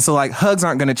 Right. And so like hugs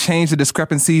aren't going to change the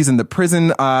discrepancies in the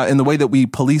prison, in the way that we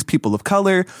police people of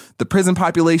color, the prison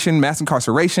population, mass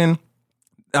incarceration,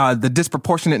 the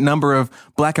disproportionate number of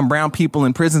black and brown people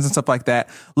in prisons and stuff like that.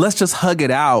 Let's just hug it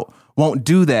out. Won't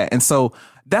do that. And so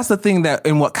that's the thing that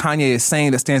in what Kanye is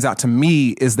saying that stands out to me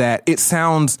is that it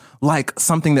sounds like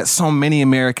something that so many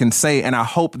Americans say. And I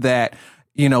hope that,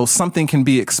 you know, something can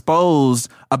be exposed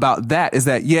about that is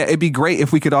that, yeah, it'd be great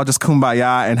if we could all just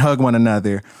kumbaya and hug one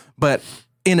another. But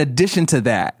in addition to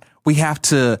that, we have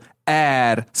to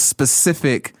add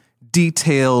specific,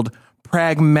 detailed,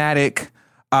 pragmatic,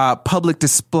 public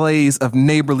displays of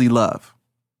neighborly love.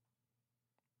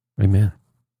 Amen.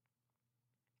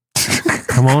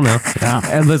 Come on now. Yeah.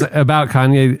 And listen, about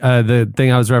Kanye, the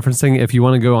thing I was referencing, if you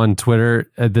want to go on Twitter,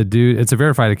 the dude, it's a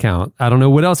verified account. I don't know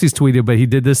what else he's tweeted, but he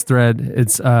did this thread.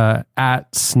 It's at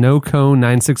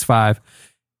Snowcone965.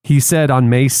 He said on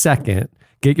May 2nd,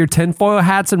 Get your tinfoil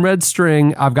hats and red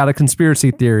string. I've got a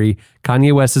conspiracy theory.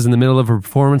 Kanye West is in the middle of a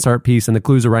performance art piece and the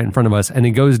clues are right in front of us. And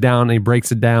he goes down and he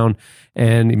breaks it down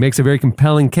and he makes a very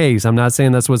compelling case. I'm not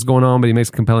saying that's what's going on, but he makes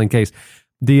a compelling case.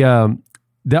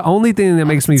 The only thing that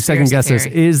makes me second guess this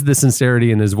is the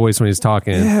sincerity in his voice when he's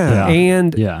talking. Yeah.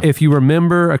 And if you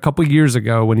remember a couple years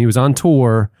ago when he was on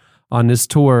this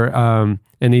tour,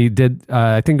 and he did,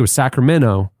 I think it was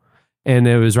Sacramento, and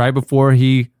it was right before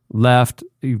he left,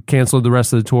 he canceled the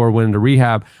rest of the tour, went into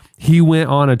rehab. He went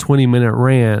on a 20-minute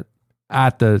rant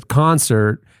at the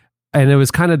concert, and it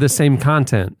was kind of the same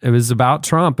content. It was about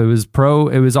Trump. It was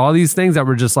all these things that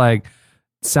were just like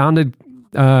sounded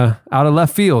out of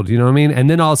left field, you know what I mean? And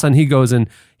then all of a sudden he goes and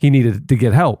he needed to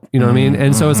get help, you know what I mean?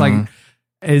 And so it's like,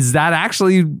 is that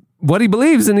actually what he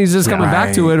believes? And he's just coming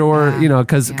back to it, or, you know,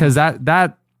 cause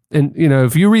that, and you know,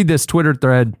 if you read this Twitter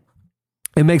thread,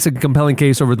 it makes a compelling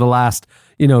case over the last,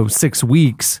 6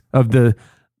 weeks of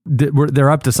they're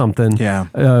up to something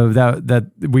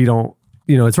that we don't,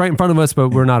 it's right in front of us, but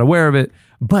we're not aware of it.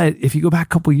 But if you go back a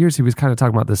couple of years, he was kind of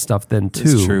talking about this stuff then too.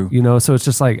 It's true. So it's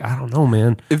just like, I don't know,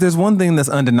 man. If there's one thing that's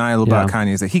undeniable about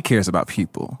Kanye is that he cares about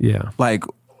people. Yeah. Like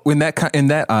in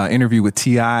that interview with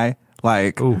T.I.,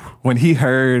 like when he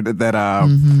heard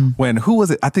that, when, who was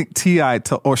it? I think T.I.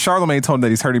 or Charlamagne told him that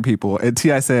he's hurting people. And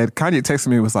T.I. said, Kanye texted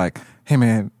me, was like, hey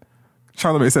man,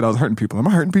 Charlamagne said I was hurting people. Am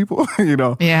I hurting people?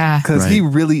 Yeah. Because he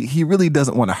really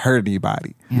doesn't want to hurt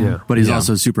anybody. Yeah. But he's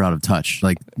also super out of touch,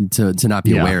 like to not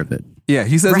be aware of it. Yeah,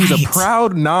 he says he's a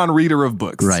proud non-reader of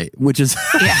books. Right, which is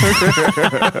which that's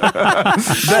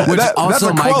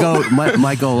also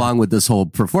might go along with this whole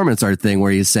performance art thing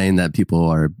where he's saying that people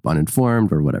are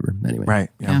uninformed or whatever. Anyway, right?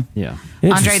 Yeah.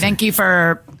 Andre, thank you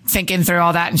for thinking through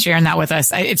all that and sharing that with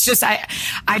us. It's just I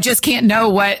just can't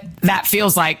know what that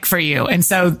feels like for you, and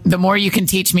so the more you can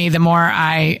teach me, the more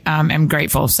I am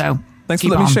grateful. So thanks for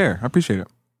letting me share. I appreciate it.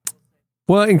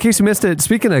 Well, in case you missed it,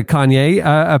 speaking of Kanye,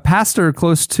 a pastor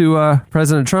close to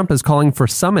President Trump is calling for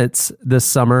summits this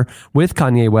summer with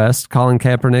Kanye West, Colin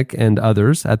Kaepernick, and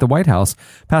others at the White House.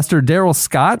 Pastor Daryl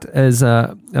Scott is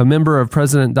a member of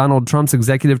President Donald Trump's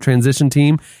executive transition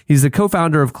team. He's the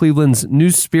co-founder of Cleveland's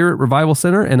New Spirit Revival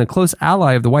Center and a close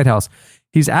ally of the White House.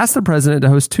 He's asked the president to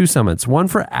host 2 summits, one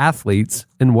for athletes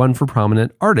and one for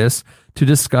prominent artists, to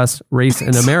discuss race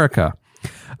in America.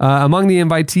 Among the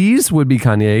invitees would be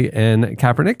Kanye and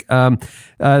Kaepernick.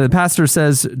 The pastor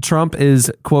says Trump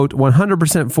is, quote,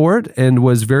 100% for it and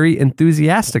was very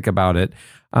enthusiastic about it.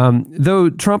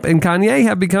 Though Trump and Kanye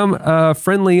have become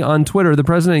friendly on Twitter, the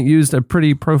president used a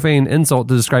pretty profane insult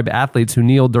to describe athletes who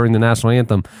kneeled during the national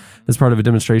anthem as part of a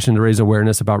demonstration to raise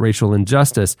awareness about racial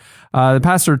injustice. The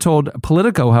pastor told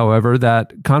Politico, however,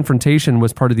 that confrontation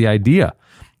was part of the idea.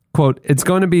 Quote, it's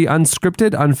going to be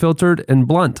unscripted, unfiltered, and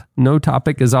blunt. No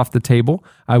topic is off the table.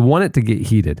 I want it to get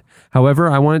heated. However,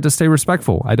 I want it to stay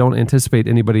respectful. I don't anticipate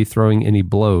anybody throwing any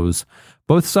blows.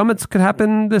 Both summits could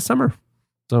happen this summer.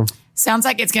 So sounds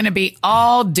like it's going to be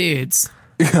all dudes.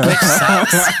 Which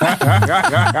sucks.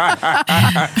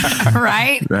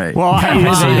 Right? Well,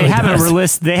 they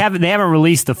haven't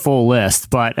released the full list,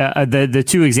 but the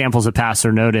 2 examples that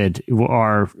Pastor noted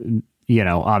are,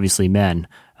 obviously men.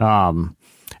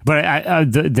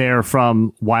 But they're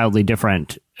from wildly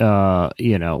different, well,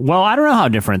 I don't know how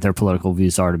different their political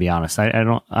views are, to be honest. I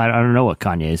don't know what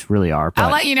Kanye's really are. But.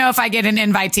 I'll let you know if I get an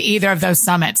invite to either of those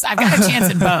summits. I've got a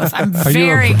chance in both. I'm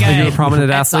very good. Are you a prominent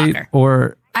athlete soccer.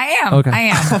 or? I am. Okay. I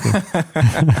am.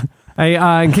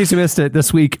 Hey, in case you missed it,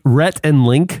 this week, Rhett and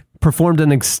Link performed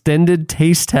an extended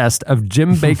taste test of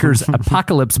Jim Baker's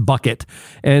Apocalypse Bucket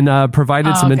and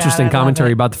provided some interesting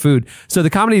commentary about the food. So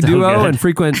the comedy duo and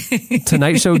frequent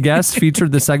Tonight Show guests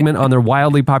featured the segment on their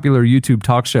wildly popular YouTube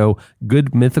talk show,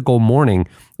 Good Mythical Morning,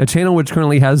 a channel which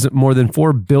currently has more than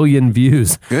 4 billion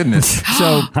views. Goodness.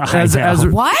 So as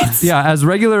what? Yeah, as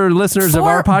regular listeners of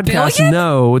our podcast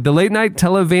know, the late night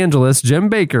televangelist Jim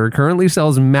Baker currently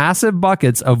sells massive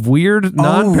buckets of weird,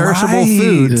 non-perishable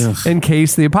food in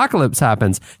case the apocalypse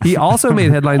happens. He also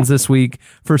made headlines this week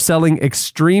for selling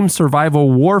extreme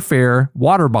survival warfare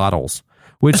water bottles,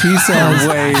 which he says,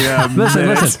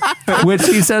 listen, which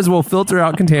he says will filter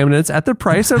out contaminants at the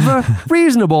price of a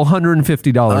reasonable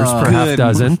 $150 per half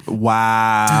dozen.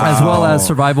 Wow. As well as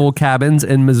survival cabins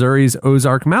in Missouri's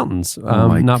Ozark Mountains,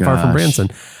 not far from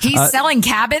Branson. He's selling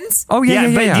cabins? Oh,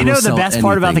 yeah. You know the best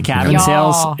part about the cabin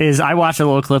sales is I watched a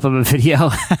little clip of a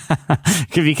video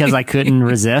because I couldn't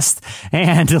resist.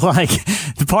 And like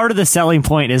the part of the selling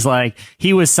point is like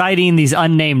he was citing these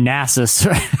unnamed NASA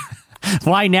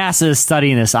Why NASA is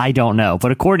studying this, I don't know.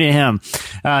 But according to him,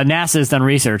 NASA has done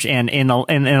research, and in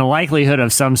the likelihood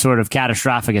of some sort of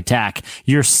catastrophic attack,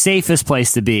 your safest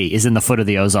place to be is in the foot of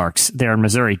the Ozarks there in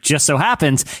Missouri. Just so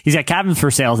happens he's got cabins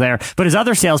for sales there. But his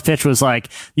other sales pitch was like,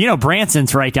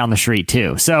 Branson's right down the street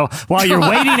too. So while you're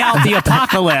waiting out the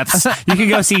apocalypse, you can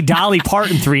go see Dolly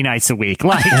Parton 3 nights a week.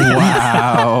 Like,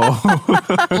 wow.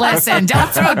 Listen, don't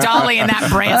throw Dolly in that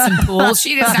Branson pool.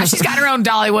 She does not. She's got her own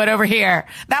Dollywood over here.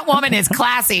 That woman is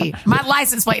classy. My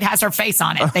license plate has her face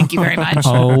on it. Thank you very much.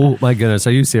 Oh my goodness.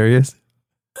 Are you serious?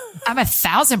 I'm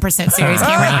 1,000% serious,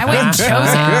 Cameron. I went and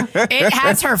chose it. It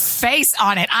has her face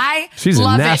on it. She's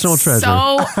love a national treasure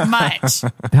so much.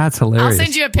 That's hilarious. I'll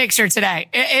send you a picture today.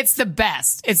 It's the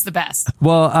best. It's the best.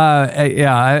 Well,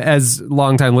 as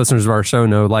longtime listeners of our show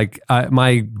know, like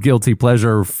my guilty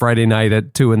pleasure Friday night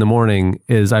at 2 a.m.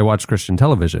 is I watch Christian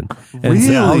television. And really?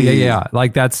 So, yeah.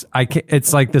 Like it's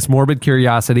like this morbid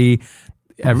curiosity.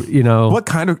 What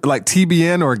kind of, like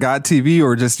TBN or God TV,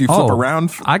 or just you flip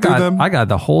around through them? I got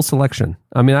the whole selection.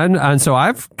 I mean, so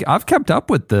I've kept up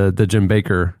with the Jim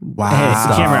Baker.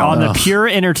 Wow, Cameron, on the pure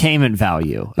entertainment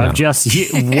value of just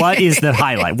what is the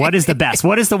highlight? What is the best?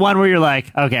 What is the one where you're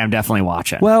like, okay, I'm definitely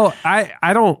watching? Well,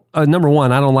 I don't. Number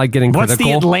one, I don't like getting What's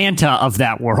critical. the Atlanta of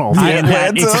that world?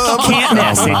 It's can't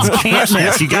miss. It's can't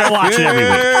miss. You gotta watch it every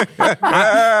week.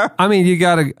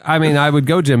 I mean, I would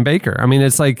go Jim Baker. I mean,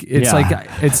 it's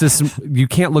this, you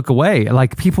can't look away.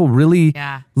 Like, people really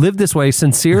live this way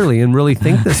sincerely and really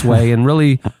think this way and really.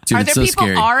 Dude, Are there so people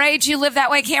scary. our age who live that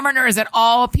way, Cameron, or is it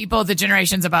all people the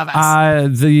generations above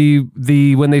us?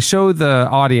 When they show the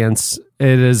audience,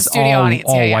 it is studio all audience,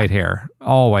 white hair,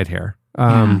 all white hair.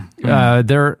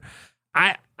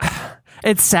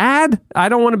 It's sad. I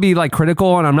don't want to be like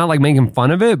critical, and I'm not like making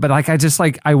fun of it, but like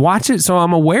I watch it so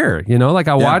I'm aware, like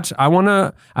I want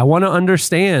to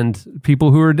understand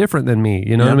people who are different than me.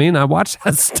 You know what I mean? I watch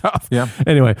that stuff. Yeah.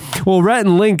 Anyway, well, Rhett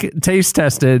and Link taste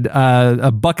tested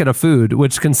a bucket of food,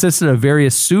 which consisted of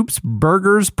various soups,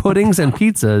 burgers, puddings, and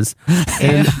pizzas,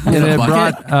 and it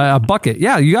brought a bucket.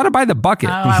 Yeah, you got to buy the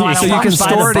bucket so you can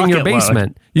store it in your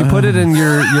basement. You put it in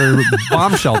your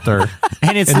bomb shelter,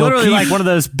 and it's literally like one of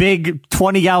those big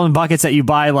 20-gallon buckets that you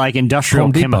buy like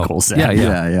industrial chemicals.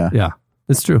 Yeah.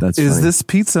 It's true. Is this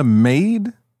pizza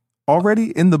made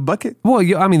already in the bucket? Well,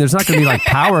 there's not going to be like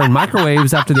power and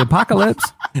microwaves after the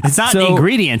apocalypse. It's not the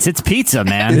ingredients. It's pizza,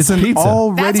 man. It's an pizza.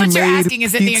 Already That's what you're made asking.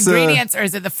 Is it pizza. the ingredients or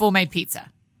is it the full made pizza?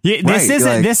 Yeah,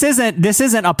 this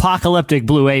isn't apocalyptic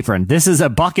Blue Apron. This is a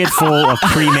bucket full of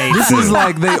pre-made. This is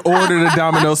like they ordered a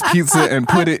Domino's pizza and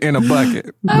put it in a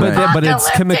bucket. But it's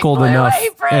chemicaled enough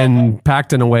and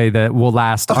packed in a way that will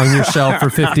last on your shelf for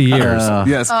 50 years.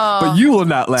 Yes, but you will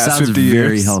not last Sounds 50 years.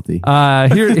 very healthy.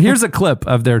 Here's a clip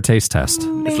of their taste test.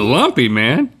 It's lumpy,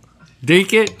 man.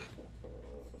 Dink it.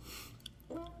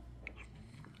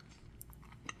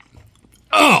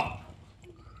 Oh.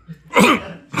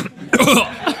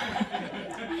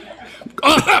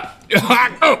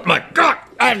 Oh my God!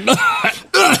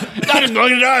 That is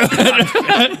going to die.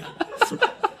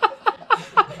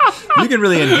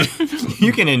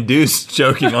 You can induce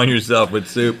choking on yourself with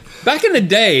soup. Back in the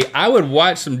day, I would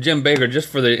watch some Jim Baker just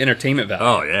for the entertainment value.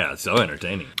 Oh yeah, it's so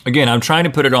entertaining. Again, I'm trying to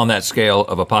put it on that scale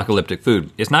of apocalyptic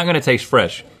food. It's not going to taste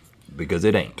fresh because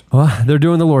it ain't. Well, they're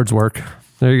doing the Lord's work.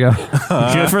 There you go.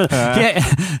 Good for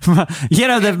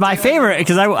my favorite,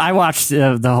 because I watched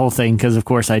the whole thing because of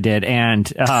course I did,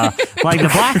 and like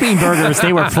the black bean burgers,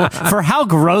 they were for how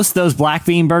gross those black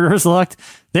bean burgers looked.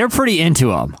 They're pretty into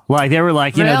them. Like they were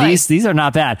like, these are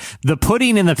not bad. The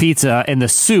pudding and the pizza and the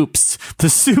soups. The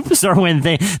soups are when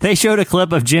they showed a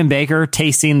clip of Jim Baker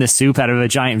tasting the soup out of a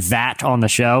giant vat on the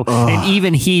show, and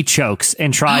even he chokes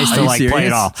and tries to like play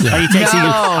it off. Yeah. Like, he takes.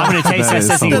 I'm going to taste this.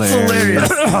 That's hilarious.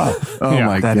 Oh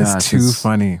my God, that is too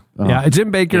funny. Yeah,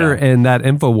 Jim Baker and that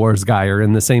InfoWars guy are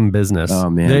in the same business. Oh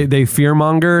man, they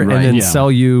fearmonger and then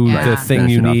sell you the thing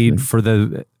you need for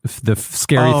the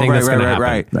scary thing that's going to happen.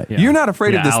 Right. Yeah. You're not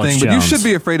afraid of this Alex thing, Jones. but you should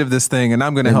be afraid of this thing, and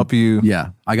I'm going to help you. Yeah,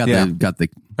 I got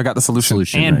the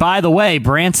solution. And by the way,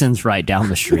 Branson's right down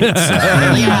the street. So.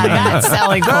 Yeah, that's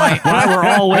selling point. While we're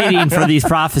all waiting for these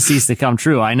prophecies to come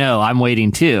true, I know I'm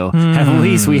waiting too. At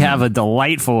least we have a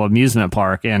delightful amusement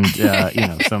park and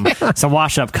some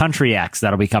washed up country acts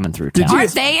that'll be coming through town.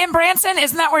 Aren't they in Branson?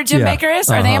 Isn't that where Jim Baker is?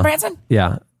 Are they in Branson?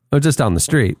 Yeah. Oh, just down the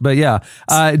street. But yeah.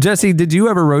 Jesse, did you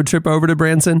ever road trip over to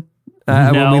Branson?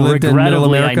 No, when we lived in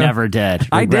Middle regrettably, I America? never did.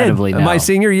 I did. Regrettably, no. My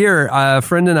senior year, a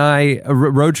friend and I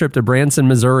road trip to Branson,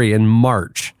 Missouri in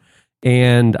March.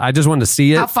 And I just wanted to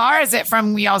see it. How far is it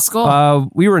from y'all's school?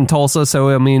 We were in Tulsa,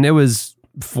 so I mean, it was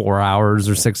 4 hours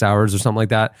or 6 hours or something like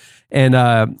that. And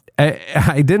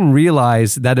I didn't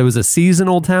realize that it was a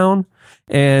seasonal town.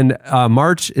 And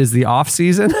March is the off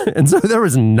season, and so there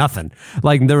was nothing.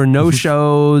 Like there were no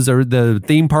shows, or the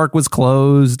theme park was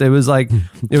closed. It was like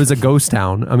it was a ghost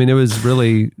town. I mean, it was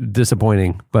really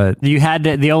disappointing. But you had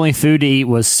to, the only food to eat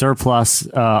was surplus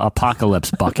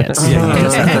apocalypse buckets.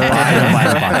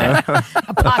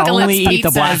 Apocalypse Only eat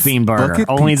the black bean burger. Bucket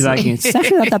Only pizza. the black bean. It's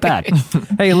actually not that bad.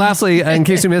 hey, and lastly, in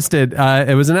case you missed it,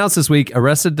 it was announced this week: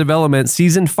 Arrested Development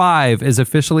season 5 is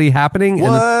officially happening.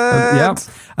 What?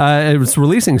 It was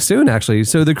releasing soon, actually.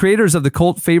 So the creators of the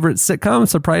cult favorite sitcom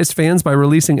surprised fans by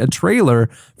releasing a trailer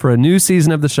for a new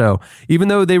season of the show. Even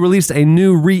though they released a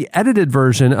new re-edited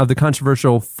version of the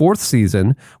controversial 4th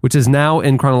season, which is now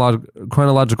in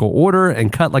chronological order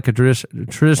and cut like a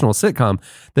traditional sitcom,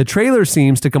 the trailer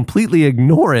seems to completely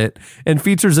ignore it and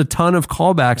features a ton of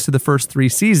callbacks to the first 3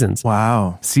 seasons.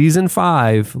 Wow. Season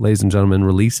 5, ladies and gentlemen,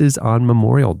 releases on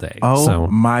Memorial Day. Oh, so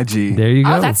my G. there you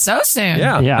go. Oh, that's so soon.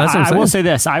 yeah. Yeah, That's what I'm I will saying. say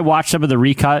this. I watched some of the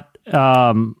recut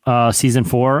season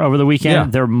 4 over the weekend. Yeah.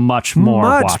 They're much more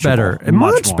much watchable. better,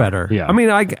 much more. better. Yeah. I mean,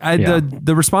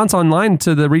 the response online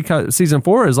to the recut season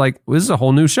 4 is like, this is a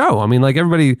whole new show. I mean, like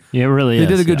everybody, It really they is.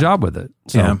 did a good yeah. job with it.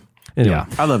 So, Yeah. anyway, Yeah.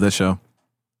 I love this show.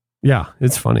 yeah,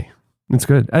 it's funny. It's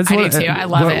good. I do too. I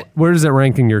love it. Where does it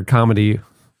rank in your comedy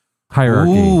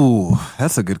hierarchy? Ooh,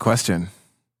 that's a good question.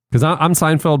 Because I'm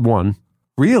Seinfeld 1.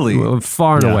 Really?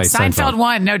 Far and Yeah. away. Seinfeld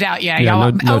 1, no doubt. Yeah, Yeah,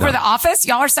 y'all no over doubt. The Office.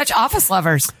 Y'all are such Office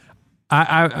lovers.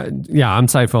 I'm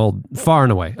Seinfeld far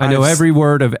and away. I know I've- every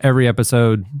word of every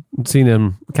episode. Seen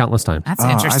him countless times. That's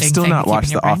an interesting. I've still thing not to keep in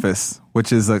watched your The brain. Office,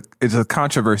 which is it's a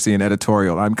controversy in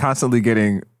editorial. I'm constantly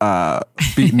getting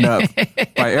beaten up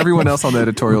by everyone else on the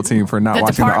editorial team for not The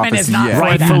watching The department Office is not yet. for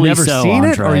that. You've Rightfully never so, seen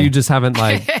it, or Andre. you just haven't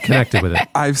like connected with it.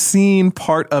 I've seen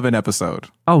part of an episode.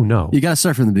 Oh no! You got to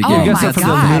start from the Oh, beginning. You my got from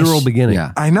gosh. the literal beginning.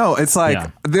 Yeah. I know. It's like Yeah.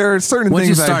 there are certain Once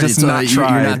you things I've start, just it's, not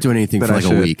tried. you're not doing anything that for I like a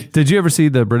should. week. Did you ever see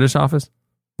the British Office?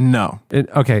 No.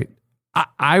 Okay,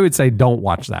 I would say don't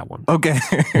watch that one. Okay.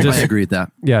 I agree with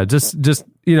that. Yeah, just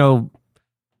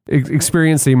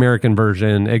experience the American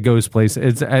version. It goes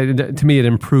places. It's to me, it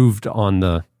improved on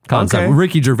the concept. Okay.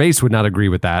 Ricky Gervais would not agree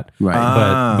with that,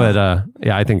 Right. but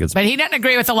yeah, I think it's. But he doesn't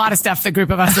agree with a lot of stuff the group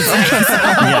of us would say.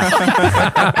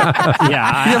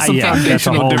 That's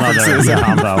a whole other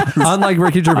combo. Unlike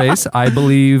Ricky Gervais, I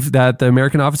believe that the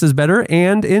American Office is better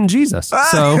and in Jesus.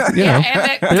 So, you know, and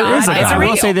that there is God a is God. I will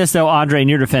real. say this though, Andre, in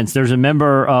your defense, there's a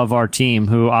member of our team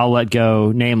who I'll let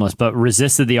go nameless, but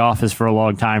resisted The Office for a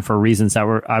long time for reasons that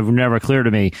were never clear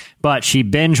to me. But she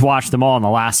binge watched them all in the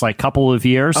last like couple of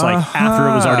years, like after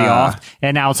it was already off,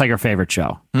 and now it's like her favorite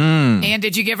show. And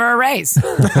did you give her a raise?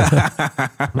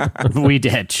 We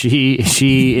did.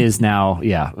 She is now,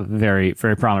 a very,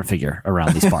 very prominent figure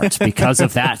around these parts because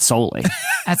of that solely.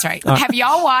 That's right. Have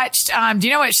y'all watched? Do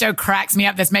you know what show cracks me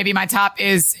up? This may be my top.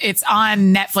 It's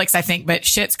on Netflix, I think. But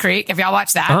Schitt's Creek. Have y'all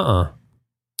watched that?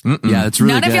 Yeah, it's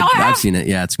really None of good. y'all have? I've seen it.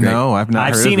 Yeah, it's great. No, I've not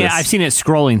I've heard seen of it. this. I've seen it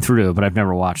scrolling through, but I've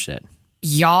never watched it.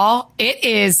 Y'all, it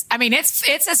is. I mean, it's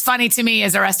as funny to me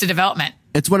as Arrested Development.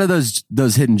 It's one of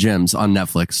those hidden gems on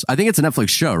Netflix. I think it's a Netflix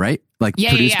show, right? Like Yeah,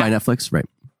 produced yeah. by Netflix, right?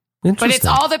 But it's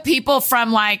all the people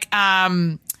from like,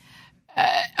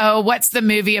 what's the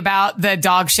movie about the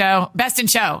dog show? Best in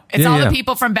Show. It's all the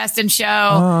people from Best in Show.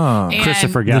 And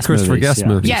Christopher the Guest Christopher movies, Guest yeah.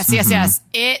 movies. Yes.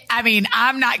 I mean,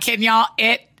 I'm not kidding y'all.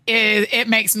 It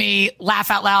makes me laugh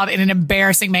out loud in an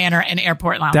embarrassing manner in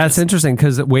airport lounges. That's interesting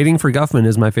because Waiting for Guffman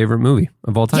is my favorite movie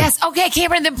of all time. Yes. Okay,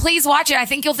 Cameron, then please watch it. I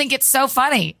think you'll think it's so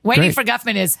funny. Waiting Great. for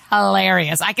Guffman is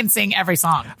hilarious. I can sing every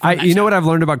song. You know what I've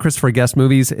learned about Christopher Guest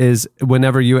movies is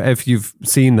if you've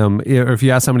seen them, or if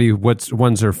you ask somebody which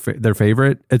one's their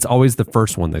favorite, it's always the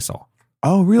first one they saw.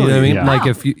 Oh, really? You know what I mean? Yeah. Like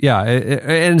if you,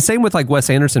 and same with like Wes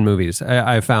Anderson movies.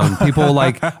 I found people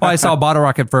like, I saw Bottle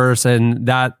Rocket first, and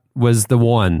that was the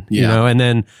one. You Yeah. know, and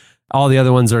then all the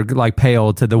other ones are like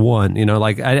pale to the one. You know,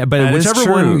 like but That is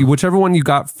true. whichever one you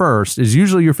got first is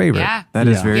usually your favorite. Yeah. That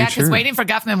is very Yeah, true. because Waiting for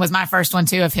Guffman was my first one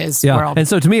too of his Yeah, world. and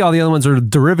so to me, all the other ones are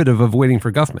derivative of Waiting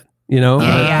for Guffman. You know,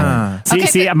 Yeah.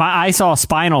 Okay, I saw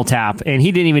Spinal Tap, and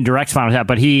he didn't even direct Spinal Tap,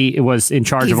 but he was in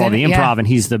charge He's of all in the it, improv, yeah. and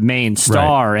he's the main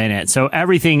star in it. So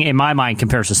everything in my mind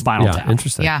compares to Spinal yeah, Tap.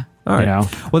 interesting. Yeah. All right. You know?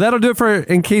 Well, that'll do it for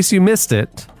In Case You Missed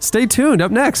It. Stay tuned.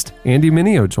 Up next, Andy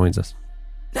Mineo joins us.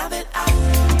 Now that I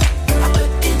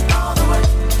put in all the work,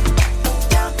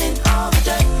 down in all the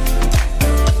dirt.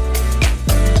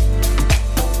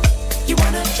 You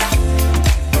wanna try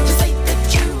to say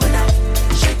that you and I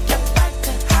should get back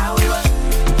to how we were.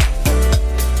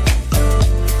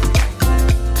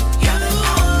 You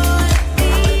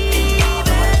would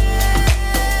even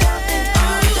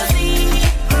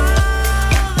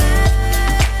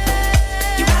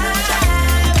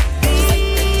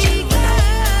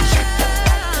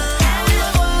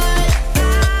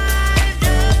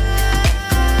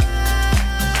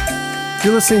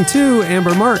You're listening to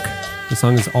Amber Mark. The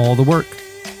song is All the Work.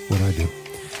 What I do.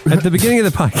 At the beginning of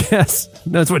the podcast,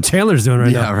 no, that's what Chandler's doing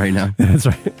right now. Yeah, right now. That's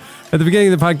right. At the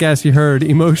beginning of the podcast, you heard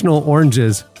Emotional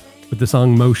Oranges with the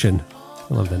song Motion.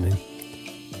 I love that name.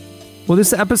 Well,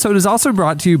 this episode is also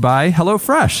brought to you by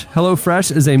HelloFresh.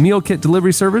 HelloFresh is a meal kit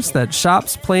delivery service that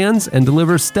shops, plans, and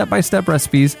delivers step-by-step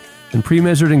recipes and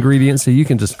pre-measured ingredients so you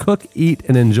can just cook, eat,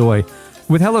 and enjoy.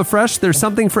 With HelloFresh, there's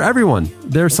something for everyone.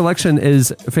 Their selection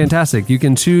is fantastic. You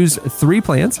can choose 3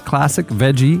 plans, classic,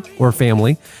 veggie, or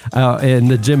family,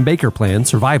 and the Jim Baker plan,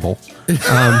 survival.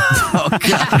 And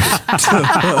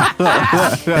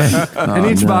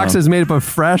each box is made up of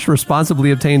fresh,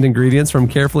 responsibly obtained ingredients from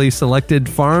carefully selected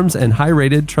farms and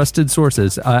high-rated, trusted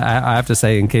sources. I have to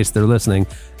say, in case they're listening,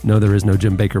 no, there is no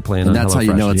Jim Baker plan. And that's how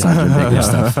you know it's not Jim Baker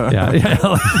stuff. Yeah,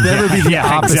 that would be the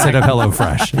opposite of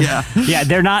HelloFresh. Yeah,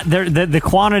 they're not. The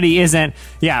quantity isn't.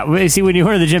 Yeah, see, when you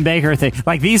hear the Jim Baker thing,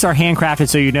 like these are handcrafted,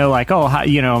 so you know, like, oh, how,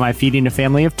 am I feeding a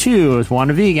family of 2? Is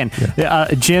one a vegan? Yeah.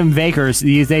 Jim Baker's,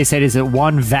 they said, is it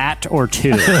 1 vat or 2?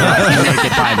 You make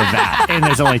it by the vat, and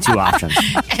there's only 2 options.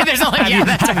 And there's only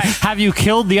that's right. Have you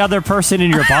killed the other person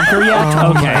in your bunker yet?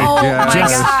 Okay, oh my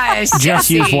gosh, just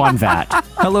use 1 vat.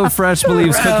 HelloFresh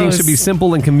believes cooking should be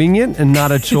simple and convenient and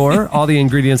not a chore. All the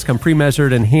ingredients come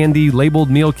pre-measured and handy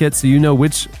labeled meal kits so you know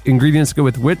which ingredients go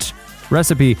with which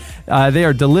recipe. They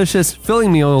are delicious,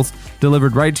 filling meals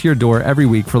delivered right to your door every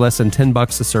week for less than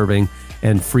 $10 a serving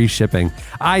and free shipping.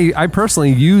 I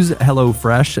personally use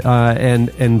HelloFresh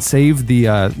and save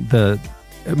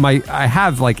I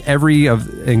have like every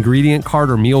ingredient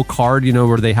card or meal card,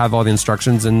 where they have all the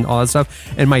instructions and all that stuff.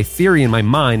 And my theory in my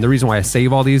mind, the reason why I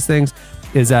save all these things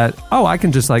is that, I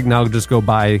can just now just go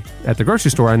buy at the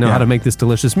grocery store. I know how to make this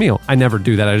delicious meal. I never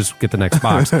do that. I just get the next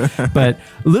box. But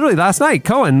literally last night,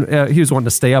 Cohen, he was wanting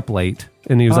to stay up late.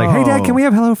 And he was like, hey, Dad, can we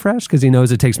have HelloFresh? Because he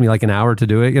knows it takes me like an hour to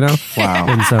do it, Wow.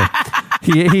 And so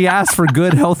he asked for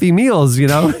good, healthy meals, He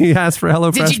asked for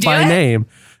HelloFresh by name.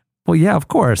 Well, yeah, of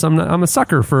course. I'm a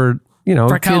sucker for,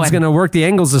 for kids going to work the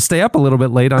angles to stay up a little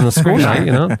bit late on a school night,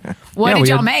 What did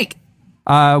y'all make?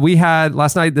 We had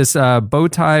last night this bow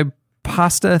tie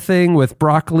pasta thing with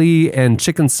broccoli and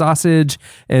chicken sausage,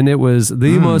 and it was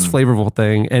the most flavorful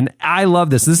thing. And I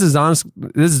love this. This is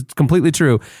completely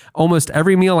true. Almost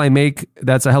every meal I make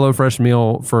that's a HelloFresh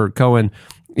meal for Cohen,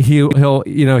 he'll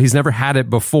he's never had it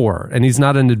before, and he's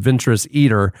not an adventurous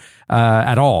eater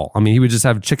at all. I mean, he would just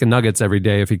have chicken nuggets every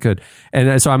day if he could.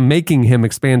 And so I'm making him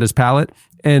expand his palate,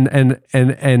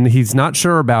 and he's not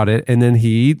sure about it. And then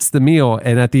he eats the meal,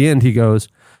 and at the end he goes,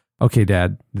 okay,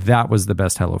 Dad, that was the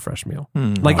best HelloFresh meal.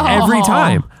 Every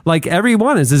time. Like every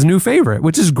one is his new favorite,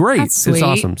 which is great. It's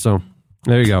awesome. So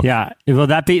there you go. Yeah. Well,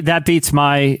 that beats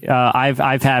my,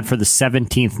 I've had for the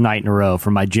 17th night in a row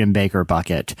from my Jim Baker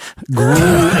bucket, glue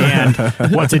and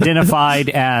what's identified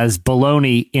as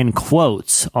bologna in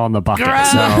quotes on the bucket.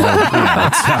 Gross. So,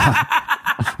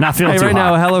 not feeling too right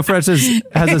hot. now, HelloFresh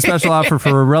has a special offer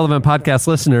for Relevant Podcast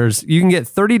listeners. You can get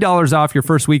 $30 off your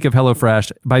first week of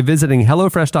HelloFresh by visiting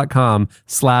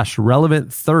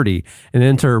HelloFresh.com/relevant30 and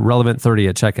enter relevant30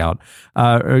 at checkout.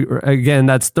 Again,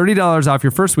 that's $30 off your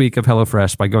first week of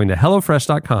HelloFresh by going to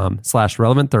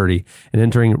HelloFresh.com/relevant30 and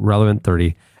entering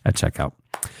relevant30 at checkout.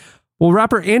 Well,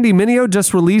 rapper Andy Mineo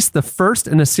just released the first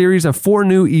in a series of 4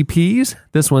 new EPs.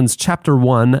 This one's Chapter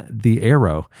 1, The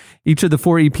Arrow. Each of the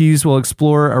 4 EPs will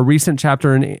explore a recent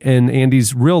chapter in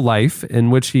Andy's real life in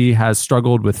which he has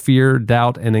struggled with fear,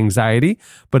 doubt, and anxiety,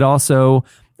 but also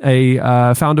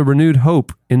found a renewed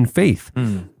hope in faith.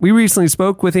 We recently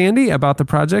spoke with Andy about the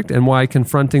project and why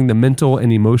confronting the mental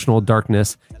and emotional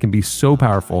darkness can be so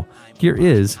powerful. Here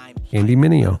is Andy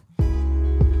Mineo.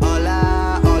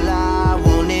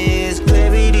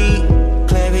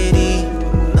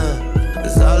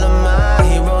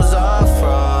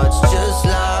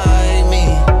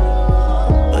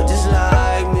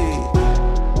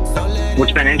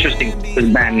 What's been interesting has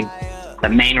been the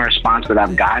main response that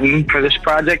I've gotten for this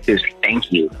project is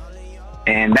thank you.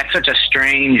 And that's such a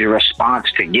strange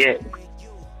response to get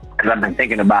because I've been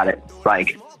thinking about it.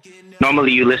 Like,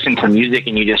 normally you listen to music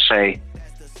and you just say,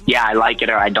 yeah, I like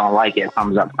it or I don't like it,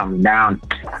 thumbs up, thumbs down.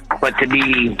 But to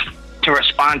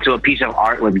respond to a piece of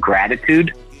art with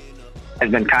gratitude has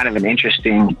been kind of an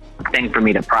interesting thing for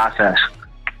me to process.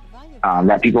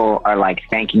 That people are like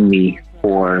thanking me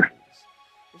for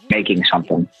making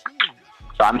something.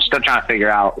 So I'm still trying to figure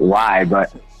out why,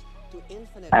 but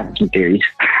I have some theories.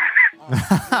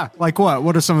 Like what?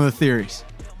 What are some of the theories?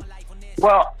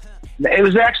 Well, it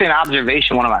was actually an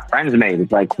observation one of my friends made.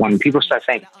 It's like when people start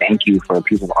saying thank you for a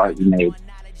piece of art you made,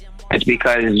 it's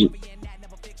because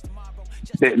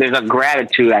there's a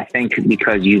gratitude, I think,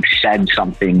 because you've said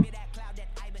something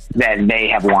that they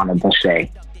have wanted to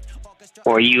say,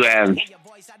 or you have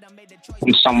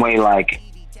in some way like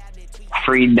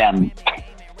freed them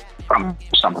from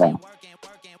something.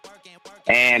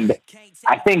 And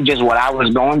I think just what I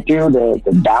was going through,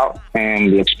 the doubt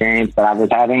and the experience that I was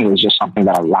having was just something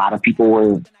that a lot of people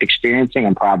were experiencing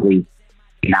and probably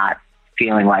not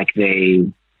feeling like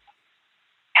they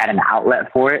had an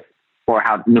outlet for it, or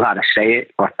knew how to say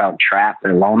it, or felt trapped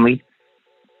or lonely.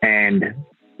 And,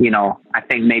 I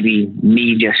think maybe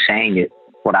me just saying it,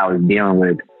 what I was dealing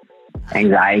with,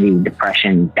 anxiety,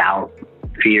 depression, doubt,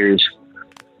 fears,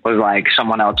 was like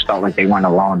someone else felt like they weren't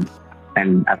alone.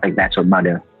 And I think that's what might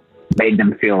have made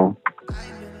them feel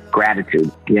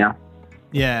gratitude,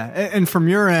 Yeah. And from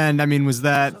your end, I mean, was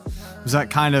that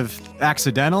kind of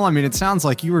accidental? I mean, it sounds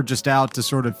like you were just out to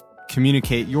sort of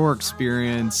communicate your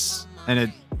experience, and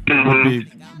it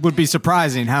would be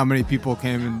surprising how many people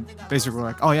came and basically were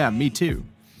like, oh yeah, me too.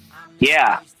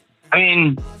 Yeah. I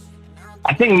mean,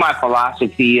 I think my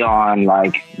philosophy on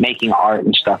like making art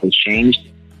and stuff has changed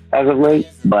as of late,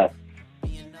 but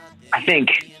I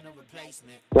think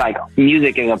like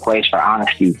music is a place for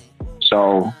honesty.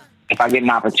 So if I get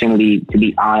an opportunity to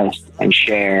be honest and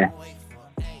share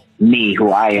me,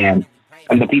 who I am,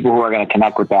 and the people who are going to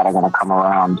connect with that are going to come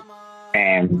around.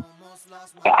 And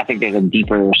I think there's a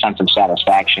deeper sense of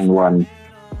satisfaction when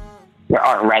your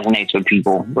art resonates with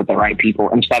people, with the right people,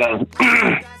 instead of,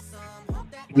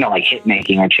 like hit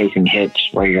making or chasing hits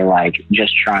where you're like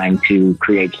just trying to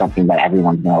create something that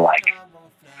everyone's going to like.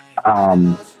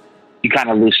 You kind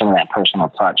of lose some of that personal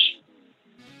touch.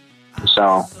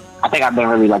 So I think I've been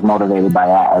really like motivated by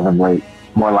that as of late.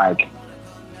 More like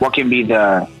what can be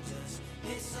the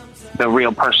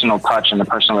real personal touch and the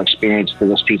personal experience for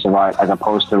this piece of art, as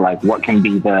opposed to like what can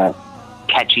be the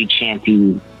catchy,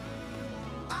 chanty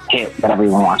hit that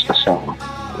everyone wants to sing, When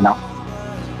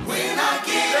I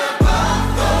get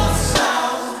above those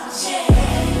sounds,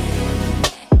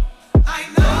 I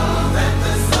know that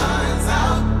the sun's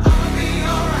out, I'll be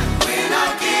alright. When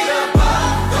I get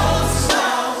above those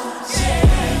sounds,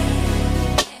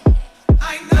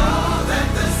 I know that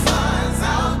the sun's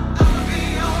out, I'll be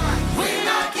alright. When I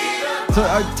get above. So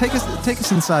take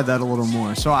us inside that a little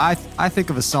more. So I think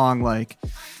of a song like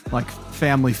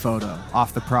Family Photo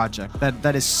off the project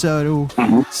that is so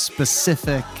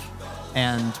specific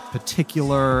and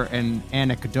particular and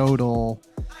anecdotal.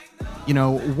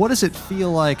 What does it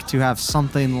feel like to have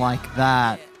something like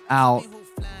that out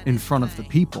in front of the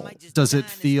people? Does it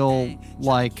feel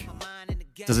like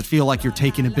you're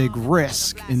taking a big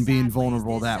risk in being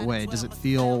vulnerable that way? Does it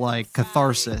feel like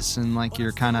catharsis and like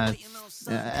you're kind of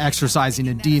exercising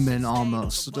a demon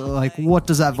almost? Like, what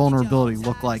does that vulnerability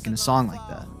look like in a song like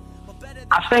that?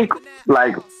 I think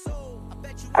like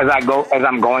as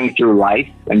I'm going through life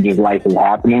and just life is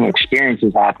happening,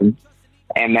 experiences happen,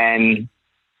 and then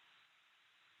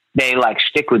they like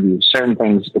stick with you. Certain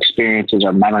things, experiences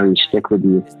or memories stick with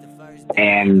you.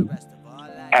 And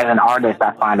as an artist,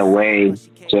 I find a way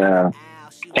to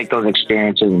take those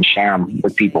experiences and share them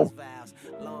with people.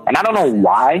 And I don't know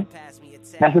why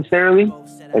necessarily.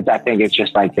 I think it's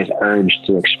just like this urge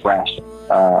to express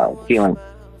feeling.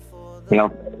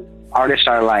 Artists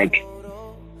are like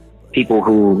people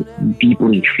who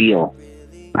deeply feel.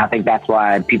 I think that's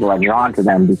why people are drawn to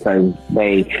them, because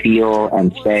they feel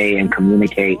and say and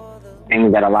communicate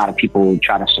things that a lot of people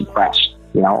try to suppress,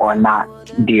 or not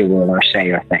deal with or say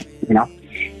or think,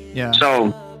 Yeah.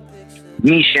 So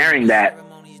me sharing that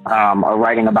or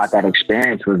writing about that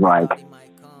experience was like,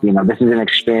 this is an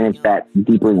experience that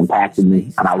deeply impacted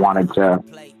me, and I wanted to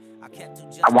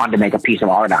make a piece of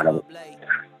art out of it.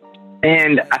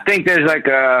 And I think there's like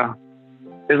a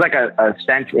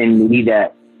sense in me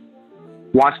that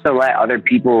wants to let other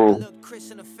people,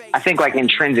 I think like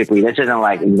intrinsically, this isn't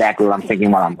like exactly what I'm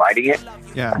thinking while I'm writing it.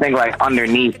 Yeah. I think like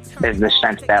underneath is the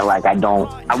sense that like I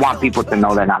want people to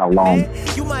know they're not alone.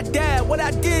 You my dad, what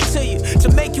I did to you to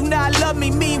make you not love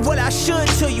me mean what I should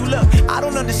to you. Look, I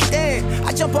don't understand.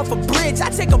 I jump off a bridge, I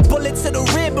take a bullet to the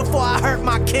rib before I hurt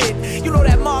my kid. You know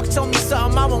that Mark told me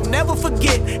something I won't never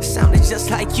forget. It sounded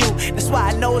just like you, that's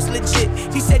why I know it's legit.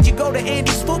 He said you go to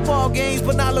Andy's football games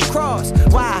but not lacrosse.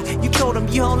 Why? You told him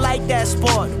you don't like that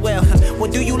sport. Well,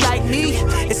 do you like me?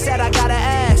 It said I gotta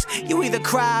ask. You either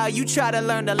cry or you try to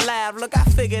learn to laugh. Look, I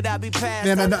figured I'd be past.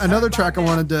 Man, another track I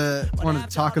wanted to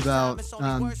talk about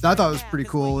that I thought was pretty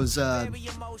cool is I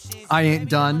Ain't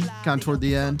Done, kind of toward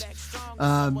the end.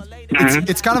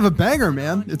 It's kind of a banger,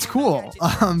 man. It's cool.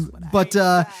 But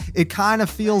it kind of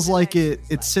feels like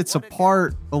it sits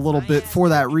apart a little bit for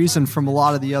that reason from a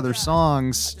lot of the other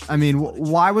songs. I mean,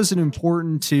 why was it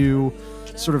important to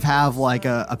sort of have like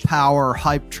a power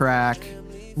hype track,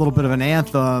 a little bit of an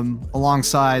anthem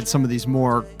alongside some of these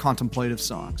more contemplative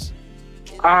songs?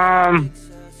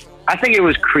 I think it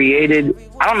was created.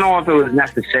 I don't know if it was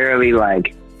necessarily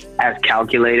like as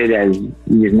calculated as you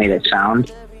just made it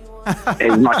sound,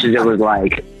 as much as it was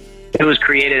like, it was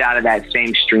created out of that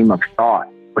same stream of thought,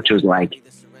 which was like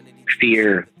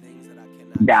fear,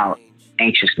 doubt,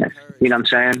 anxiousness. You know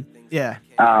what I'm saying? Yeah.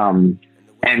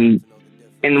 And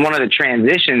in one of the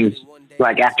transitions,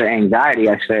 like after anxiety,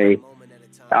 I say,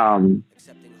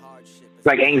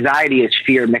 like anxiety is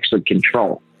fear mixed with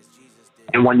control.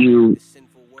 And when you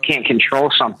can't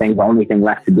control something, the only thing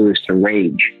left to do is to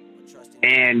rage.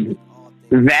 And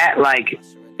that like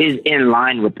is in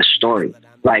line with the story.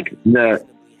 Like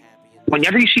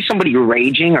whenever you see somebody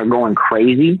raging or going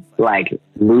crazy, like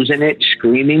losing it,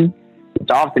 screaming,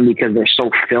 it's often because they're so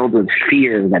filled with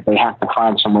fear that they have to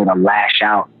find some way to lash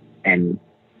out and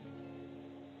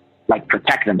like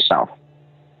protect themselves.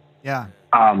 Yeah.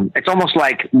 It's almost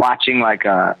like watching like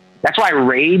that's why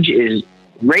rage is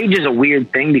a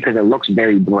weird thing, because it looks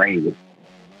very brave.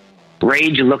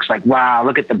 Rage looks like, wow,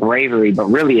 look at the bravery, but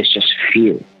really it's just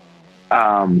fear.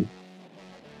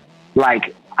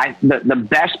 Like the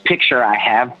best picture I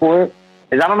have for it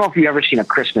is, I don't know if you've ever seen A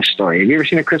Christmas Story. Have you ever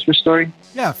seen A Christmas Story?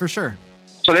 Yeah, for sure.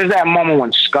 So there's that moment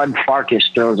when Scud Farkas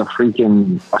throws a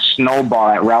snowball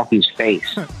at Ralphie's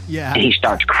face. Yeah. And he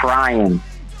starts crying.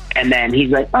 And then he's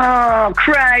like, oh,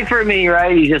 cry for me,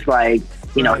 right? He's just like,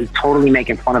 you know, he's totally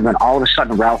making fun of him. And all of a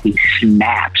sudden, Ralphie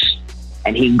snaps.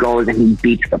 And he goes and he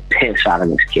beats the piss out of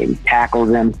this kid. He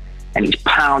tackles him, and he's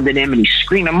pounding him, and he's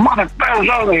screaming,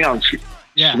 motherfucker, you know,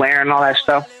 swearing and all that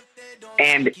stuff.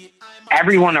 And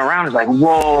everyone around is like,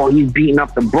 whoa, he's beating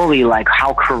up the bully. Like,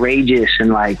 how courageous. And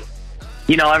like,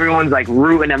 you know, everyone's like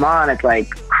rooting him on. It's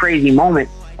like crazy moment.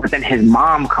 But then his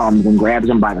mom comes and grabs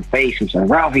him by the face and says,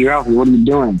 Ralphie, what are you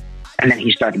doing? And then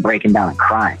he starts breaking down and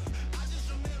crying.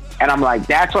 And I'm like,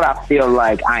 that's what I feel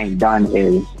like I Ain't Done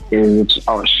is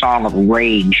a song of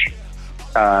rage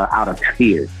out of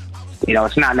fear. You know,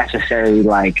 it's not necessarily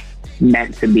like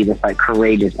meant to be this like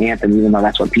courageous anthem, even though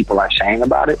that's what people are saying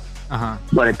about it.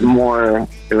 But it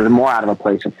was more out of a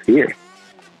place of fear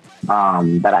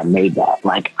that I made that.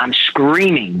 Like, I'm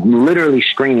literally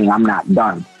screaming, I'm not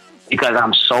done, because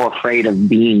I'm so afraid of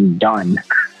being done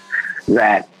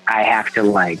that I have to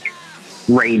like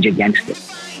rage against it.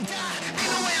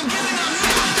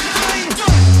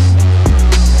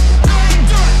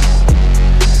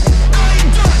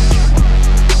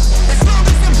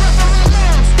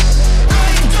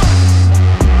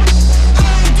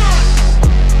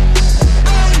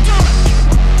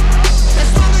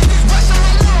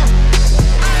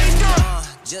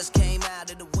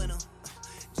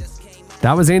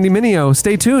 That was Andy Mineo.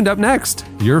 Stay tuned. Up next,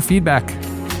 your feedback.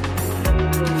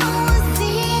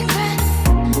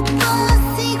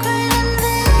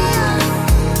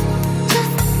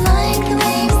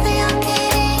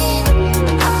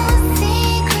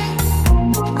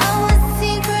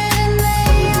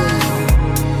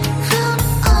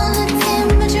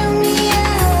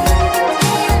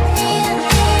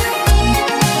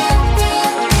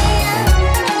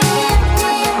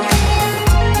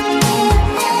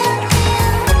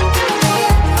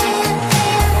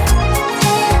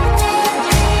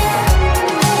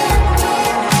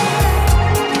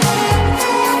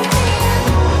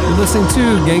 Listening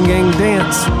to Gang Gang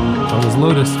Dance on his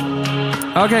Lotus.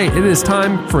 Okay, it is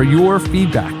time for your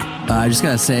feedback. I just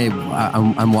gotta say,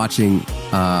 I'm watching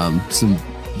some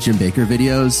Jim Baker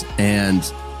videos, and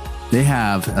they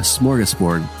have a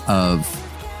smorgasbord of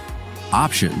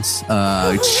options.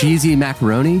 Cheesy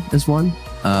macaroni is one.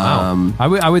 Wow.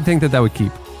 I would think that would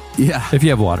keep. Yeah, if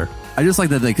you have water. I just like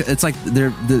that it's like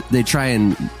they try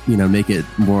and make it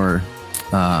more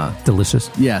delicious.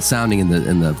 Yeah, sounding in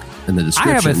the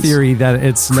descriptions. I have a theory that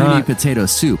it's creamy not potato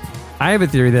soup. I have a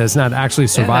theory that it's not actually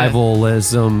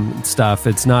survivalism stuff.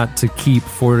 It's not to keep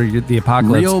for the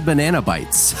apocalypse. Real banana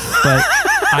bites. But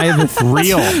I have a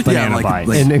real banana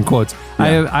bites. In quotes.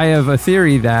 Yeah. I have a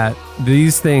theory that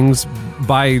these things,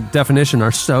 by definition,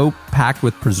 are so packed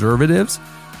with preservatives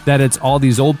that it's all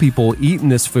these old people eating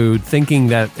this food thinking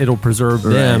that it'll preserve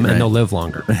them and they'll live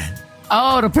longer.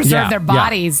 Oh, to preserve their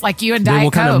bodies, like you and Diet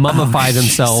Coke. They will kind of mummify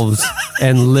themselves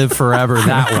and live forever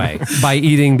that way by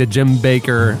eating the Jim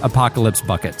Baker apocalypse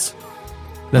buckets.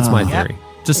 That's my theory.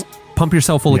 Just pump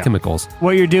yourself full of chemicals.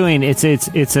 What you're doing,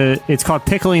 it's called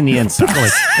pickling the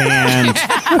insects. And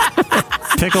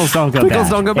Pickles don't go Pickles bad.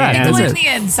 don't go bad. Pickle That's in it. the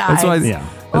inside. That's why.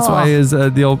 That's why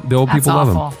the old That's people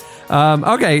love awful. him.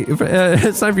 Okay,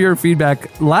 it's time for your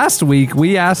feedback. Last week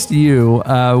we asked you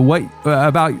what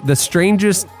about the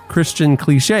strangest Christian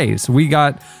cliches. We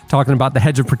got talking about the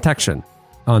hedge of protection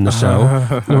on the show,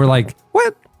 and we're like,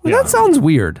 "What? That sounds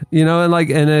weird,"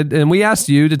 and we asked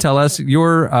you to tell us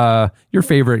your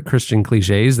favorite Christian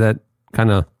cliches that kind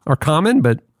of are common,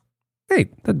 but hey,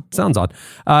 that sounds odd.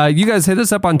 You guys hit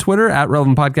us up on Twitter at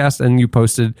Relevant Podcast, and you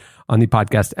posted on the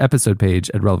podcast episode page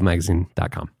at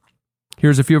relevantmagazine.com.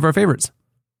 Here's a few of our favorites.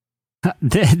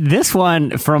 This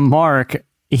one from Mark.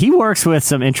 He works with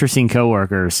some interesting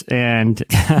coworkers, and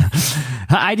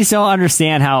I just don't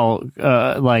understand how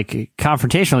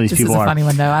confrontational these people are. This is a funny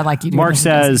one, though. I like you. Mark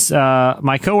says,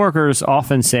 "My coworkers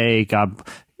often say God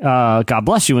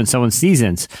bless you when someone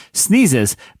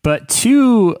sneezes, but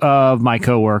two of my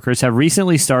coworkers have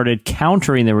recently started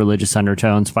countering the religious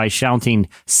undertones by shouting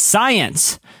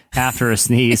science after a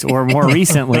sneeze, or more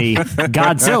recently,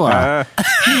 Godzilla,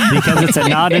 because it's a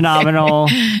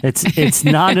it's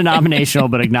non-denominational,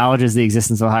 but acknowledges the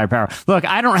existence of a higher power." Look,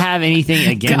 I don't have anything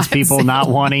against people not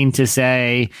wanting to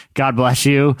say God bless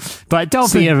you, but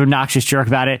don't be an obnoxious jerk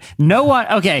about it. No one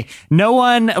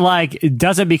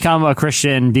doesn't become a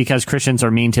Christian because Christians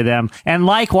are mean to them, and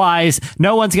likewise,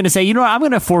 no one's going to say, you know what, I'm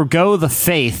going to forego the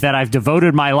faith that I've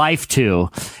devoted my life to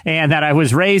and that I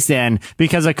was raised in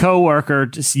because a coworker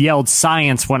just yelled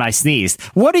science when I sneezed.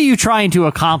 What are you trying to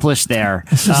accomplish there?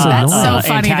 That's so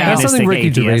funny, though. That's something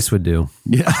Ricky Gervais would do.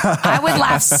 Yeah. I would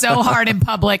laugh so hard in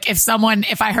public if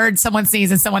I heard someone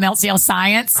sneeze and someone else yell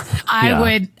science.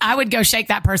 I would go shake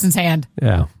that person's hand.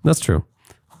 Yeah, that's true.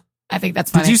 I think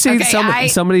that's funny. Did you see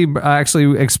somebody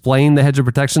actually explain the hedge of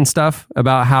protection stuff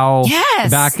about how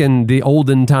back in the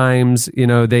olden times,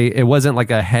 it wasn't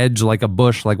like a hedge, like a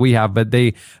bush like we have,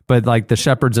 but like the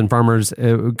shepherds and farmers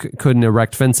couldn't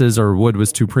erect fences, or wood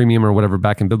was too premium or whatever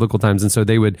back in biblical times. And so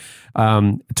they would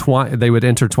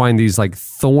intertwine these like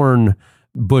thorn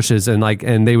bushes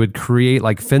and they would create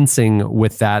like fencing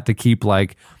with that to keep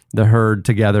like the herd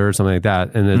together or something like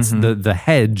that. And it's the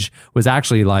hedge was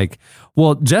actually like,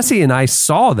 well, Jesse and I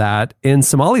saw that in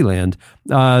Somaliland,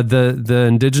 the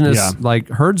indigenous like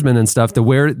herdsmen and stuff,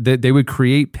 where they would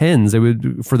create pens,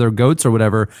 for their goats or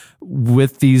whatever,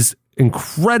 with these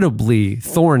incredibly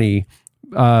thorny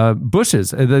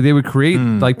bushes. They would create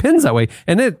like pins that way,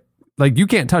 and it like you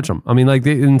can't touch them. I mean,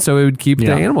 and so it would keep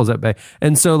the animals at bay.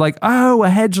 And so a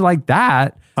hedge like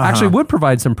that actually would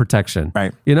provide some protection,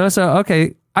 right? So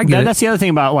okay. I get it. That's the other thing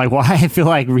about why I feel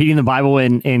like reading the Bible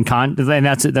and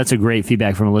that's a great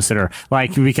feedback from a listener,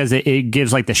 because it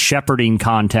gives the shepherding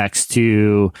context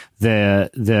to the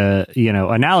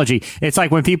analogy. It's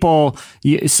like when people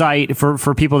cite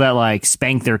for people that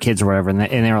spank their kids or whatever, and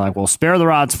they're like, well, spare the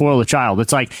rod, spoil the child.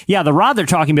 It's like, yeah, the rod they're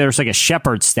talking about is like a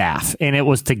shepherd's staff, and it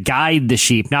was to guide the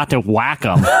sheep, not to whack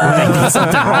them. There's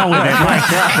something wrong with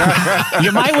it.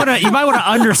 You might want to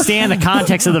understand the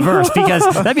context of the verse, because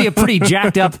that'd be a pretty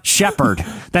jacked up shepherd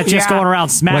that's just going around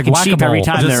smacking sheep every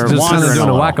time they're wandering. Doing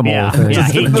a whack-a-mole thing. Yeah,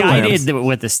 he guided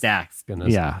with the stack.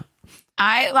 Goodness. Yeah.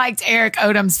 I liked Eric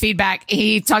Odom's feedback.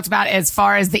 He talked about as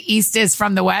far as the East is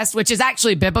from the West, which is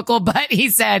actually biblical, but he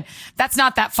said, that's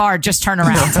not that far. Just turn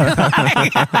around.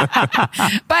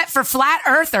 But for flat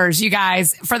earthers, you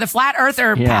guys, for the flat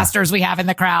earther pastors we have in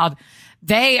the crowd,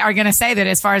 they are going to say that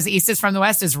as far as the East is from the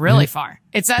West is really far.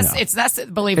 It's us. It's us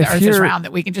that believe the Earth is round,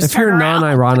 that we can just turn around. If you're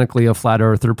non-ironically a flat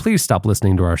earther, please stop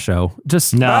listening to our show.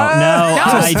 Just no,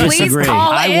 I please disagree.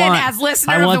 Call in as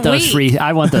listener of the week.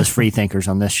 I want those free thinkers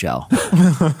on this show.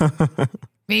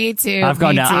 Me too. I've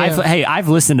gone down. I've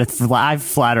listened to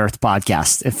flat Earth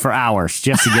podcasts for hours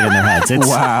just to get in their heads.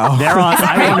 Wow.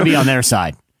 I want to be on their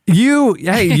side. You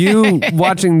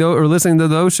watching or listening to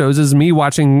those shows is me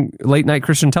watching late night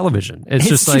Christian television. It's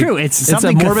just true. It's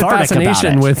a morbid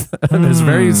fascination with this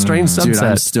very strange subset. Dude,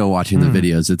 I'm still watching the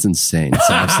videos. It's insane. It's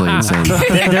absolutely insane.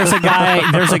 There's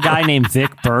a guy named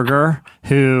Vic Berger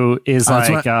who is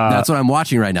that's what I'm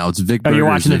watching right now. It's Vic Berger's you're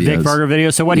watching the videos. Vic Berger video.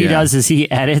 So what he does is he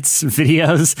edits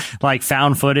videos,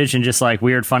 found footage and just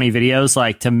weird, funny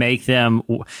videos, to make them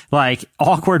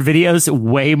awkward videos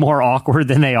way more awkward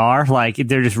than they are.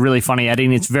 They're just really funny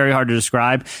editing. It's very hard to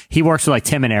describe. He works with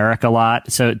Tim and Eric a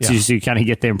lot, so you kind of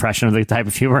get the impression of the type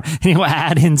of humor. And he'll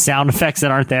add in sound effects that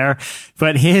aren't there.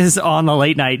 But his on the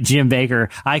late night Jim Baker,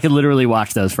 I could literally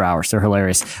watch those for hours. They're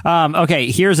hilarious. Okay,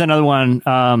 here's another one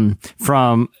from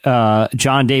from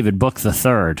John David Book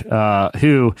III,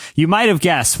 who you might have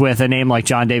guessed with a name like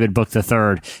John David Book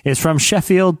III is from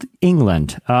Sheffield,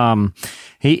 England.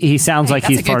 He sounds like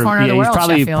he's part of, he's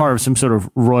probably Sheffield. Part of some sort of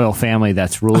royal family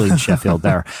that's ruling Sheffield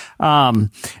there.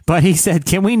 But he said,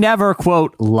 can we never,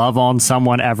 quote, love on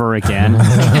someone ever again?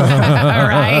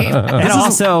 Right. And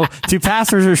also, to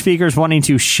pastors or speakers wanting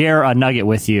to share a nugget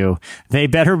with you, they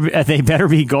better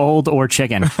be gold or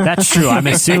chicken. That's true. I'm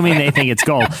assuming they think it's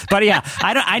gold. But yeah,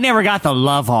 I never got the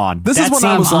love on. This is what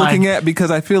I was looking at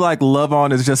because I feel like love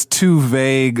on is just too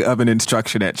vague of an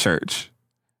instruction at church.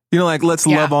 You know, like, let's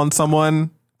love on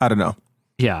someone. I don't know.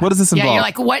 Yeah. What does this involve? Yeah, you're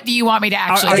like, what do you want me to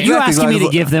actually Are do? you asking me to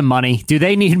give them money? Do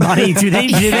they need money? Do they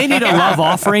need a love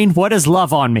offering? What does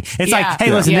love on me? It's like, hey,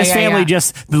 listen, this family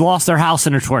just lost their house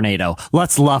in a tornado.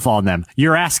 Let's love on them.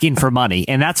 You're asking for money,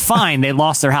 and that's fine. They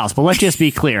lost their house, but let's just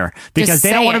be clear because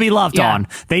they don't want to be loved on.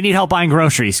 They need help buying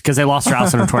grogroceries because they lost their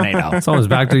house in a tornado. It's almost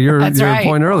back to your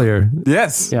point earlier.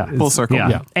 Yes. Yeah. Full circle.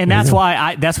 Yeah. And that's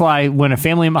why when a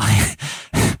family in my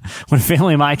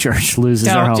church loses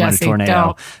their home in a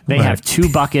tornado, they have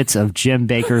 2 buckets of Jim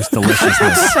Baker's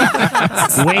deliciousness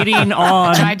waiting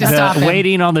on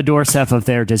the doorstep of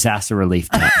their disaster relief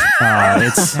tent.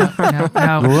 It's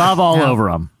love all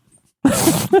over them.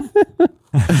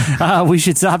 We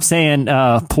should stop saying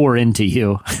pour into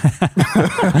you.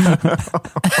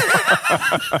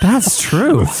 That's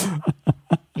true.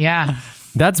 Yeah.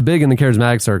 That's big in the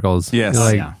charismatic circles. Yes.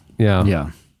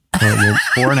 Yeah.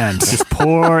 Pour an end. Just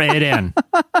pour it in.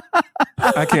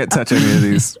 I can't touch any of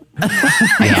these.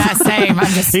 Yeah, same. I'm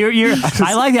just.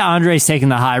 I like that Andre's taking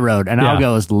the high road, and I'll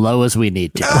go as low as we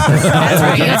need to. That's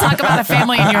right. You talk about a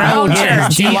family in your own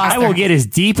church. I will get as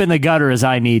deep in the gutter as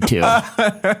I need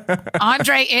to.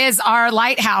 Andre is our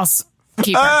lighthouse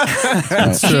keeper.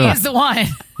 That's true. He is the one.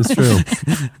 It's true.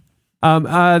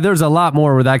 There's a lot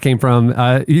more where that came from.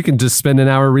 You can just spend an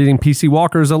hour reading PC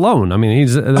Walker's alone. I mean,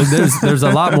 there's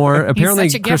a lot more. Apparently,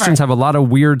 Christians have a lot of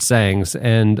weird sayings,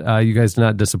 and you guys do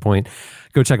not disappoint.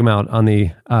 Go check them out on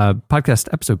the podcast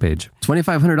episode page.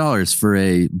 $2,500 for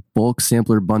a bulk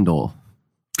sampler bundle.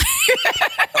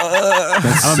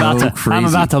 I'm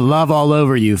about to love all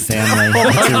over you, family.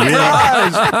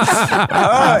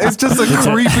 It's just a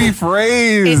creepy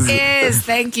phrase. It is.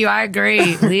 Thank you. I agree.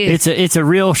 It's a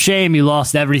real shame you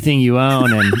lost everything you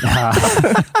own, and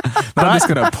I'm just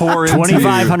gonna pour into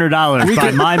 $2,500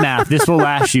 by my math. This will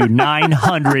last you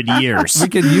 900 years. We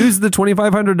could use the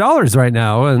 $2,500 right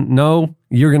now, and no.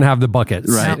 You're going to have the buckets.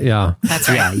 Right. Yeah. That's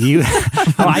right. Yeah.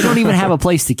 I don't even have a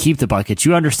place to keep the buckets.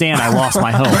 You understand I lost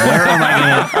my home.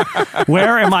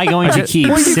 Where am I going to keep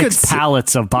 6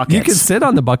 pallets of buckets? You can sit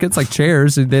on the buckets like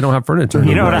chairs. They don't have furniture.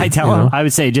 You know what I tell them? I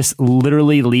would say just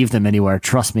literally leave them anywhere.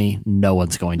 Trust me, no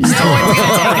one's going to steal them.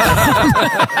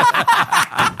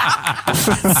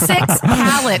 6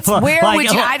 pallets. Where would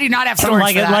you? I do not have storage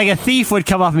for that. Like a thief would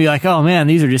come up and be like, oh man,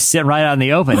 these are just sitting right out in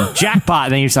the open. Jackpot.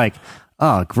 And then you're just like,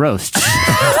 oh, gross. Gross.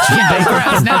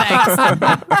 No thanks.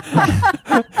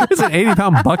 It's an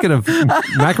 80-pound bucket of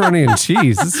macaroni and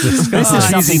cheese. This is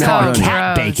something called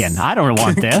cat gross. bacon. I don't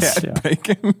want this. Cat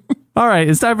bacon. All right,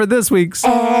 it's time for this week's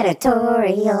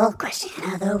editorial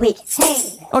question of the week.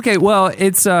 Okay, well,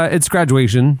 it's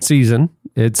graduation season.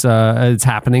 It's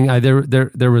happening.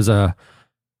 There was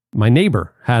my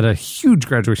neighbor had a huge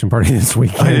graduation party this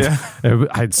weekend.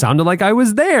 It sounded like I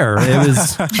was there. It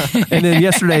was, and then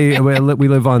yesterday we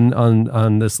live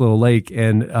on this little lake,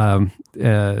 and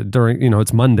during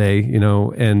it's Monday,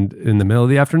 and in the middle of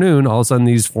the afternoon, all of a sudden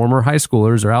these former high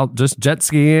schoolers are out just jet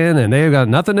skiing, and they've got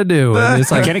nothing to do. And it's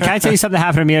like, can I tell you something that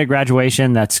happened to me at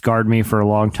graduation that scarred me for a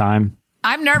long time?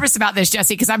 I'm nervous about this,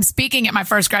 Jesse, because I'm speaking at my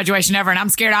first graduation ever, and I'm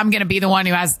scared I'm going to be the one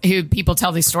who people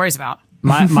tell these stories about.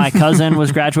 My cousin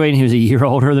was graduating. He was a year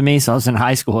older than me, so I was in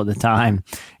high school at the time.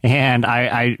 And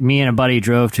me and a buddy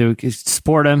drove to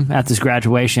support him at this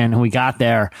graduation, and we got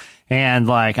there. And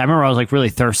I remember I was really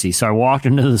thirsty. So I walked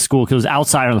into the school because it was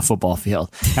outside on the football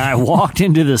field. And I walked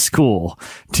into the school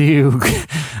to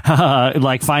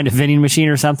find a vending machine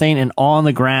or something. And on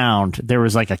the ground, there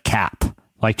was a cap,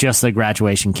 just the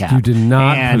graduation cap. You did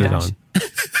not put it on.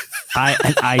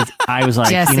 I was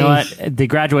like, Jesse. You know what? The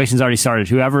graduation's already started.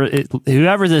 Whoever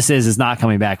this is not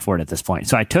coming back for it at this point.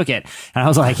 So I took it and I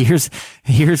was like, here's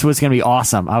what's going to be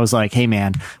awesome. I was like, hey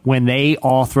man, when they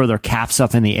all throw their caps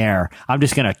up in the air, I'm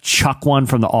just going to chuck one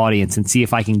from the audience and see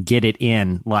if I can get it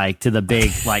in to the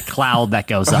big cloud that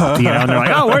goes up, and they're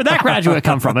like, oh, where'd that graduate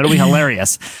come from? It'll be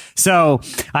hilarious. So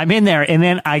I'm in there and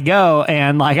then I go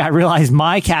and I realize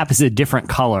my cap is a different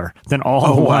color than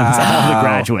all the ones, all the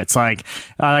graduates.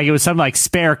 It was was some like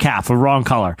spare cap, the wrong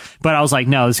color. But I was like,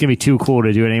 no, this is gonna be too cool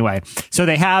to do it anyway. So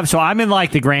I'm in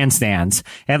like the grandstands,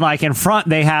 and like in front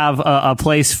they have a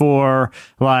place for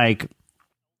like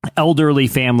elderly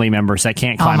family members that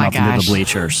can't climb up into the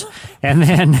bleachers. And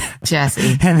then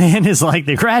Jesse. And then is like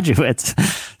the graduates.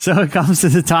 So it comes to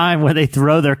the time where they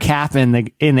throw their cap in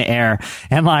the air,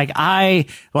 and like I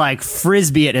like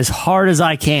frisbee it as hard as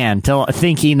I can, till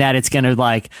thinking that it's gonna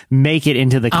like make it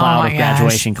into the cloud of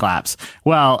graduation claps.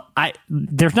 Well,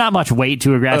 there's not much weight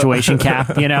to a graduation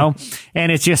cap, you know,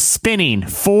 and it's just spinning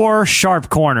 4 sharp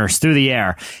corners through the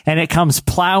air, and it comes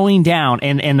plowing down,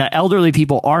 and the elderly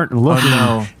people aren't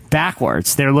looking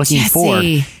backwards, they're looking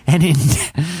forward, and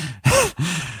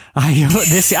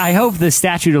I hope the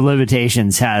statute of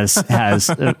limitations has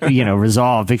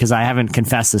resolved, because I haven't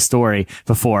confessed the story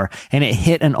before, and it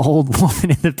hit an old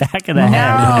woman in the back of the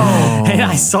head, and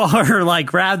I saw her like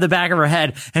grab the back of her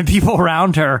head, and people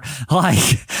around her like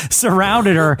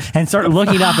surrounded her and started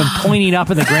looking up and pointing up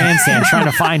in the grandstand trying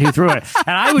to find who threw it,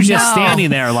 and I was just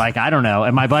standing there like, I don't know,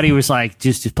 and my buddy was like,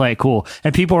 just play it cool,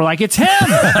 and people were like, it's him,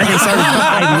 and they started,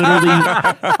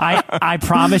 I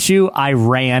promise you, I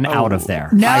ran out of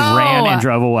there. I ran and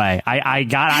drove away.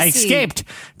 I escaped.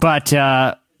 But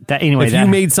anyway, if you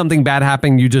made something bad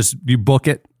happen, you book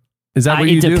it. Is that what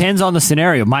you do? It depends on the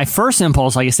scenario. My first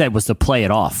impulse, like I said, was to play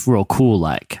it off real cool,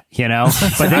 like, you know.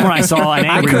 But then when I saw an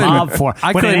angry mob form,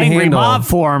 when an angry mob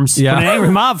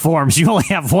forms, you only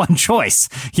have one choice.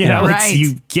 You know,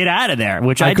 you get out of there,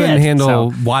 which I couldn't did.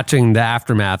 handle watching the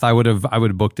aftermath. I would have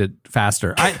booked it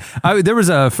faster. There was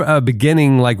a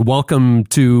beginning, like, welcome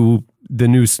to the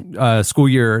new school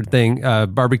year thing,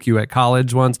 barbecue at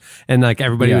college once, and like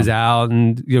everybody was out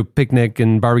and picnic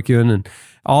and barbecuing, and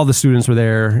all the students were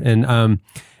there, and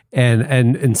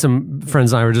some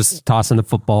friends and I were just tossing the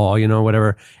football,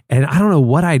 whatever. And I don't know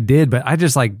what I did, but I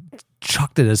just like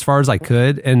chucked it as far as I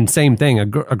could. And same thing, a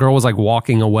girl was like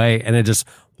walking away, and it just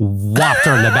whopped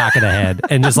her in the back of the head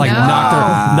and just like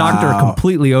knocked her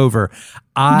completely over.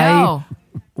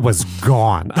 Was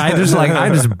gone. I just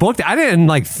booked it. I didn't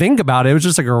like think about it. It was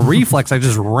just like a reflex. I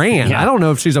just ran. I don't know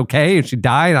if she's okay, if she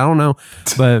died. I don't know.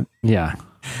 But yeah.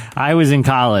 I was in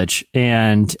college,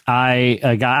 and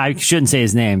I shouldn't say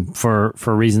his name for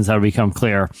reasons that will become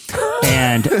clear.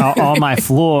 And on my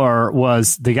floor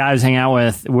was the guy I was hanging out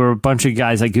with. Were a bunch of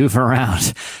guys like goofing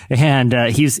around, and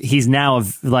he's now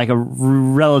like a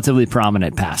relatively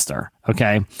prominent pastor.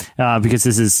 Okay, because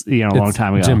this is a long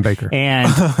time ago. Jim Baker,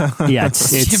 and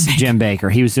it's Jim Baker.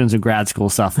 He was doing some grad school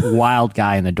stuff. Wild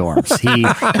guy in the dorms. We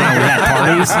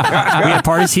had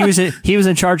parties. He was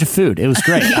in charge of food. It was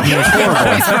great. I mean, it was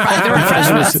horrible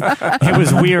because it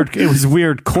was weird. It was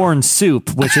weird corn soup,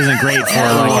 which isn't great for like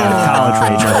a college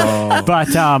rager.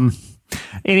 But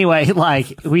anyway,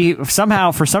 like we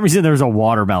somehow, for some reason, there was a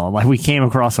watermelon. Like we came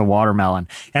across a watermelon,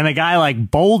 and the guy like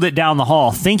bowled it down the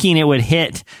hall, thinking it would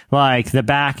hit like the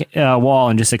back wall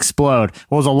and just explode.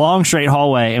 Well, it was a long straight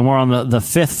hallway, and we're on the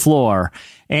 5th floor.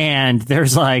 And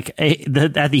there's like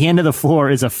at the end of the floor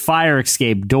is a fire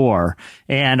escape door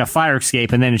and a fire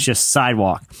escape, and then it's just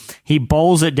sidewalk. He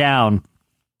bowls it down.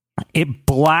 It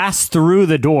blasts through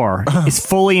the door, is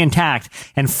fully intact,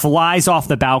 and flies off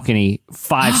the balcony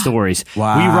 5 stories.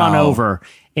 Wow. We run over,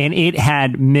 and it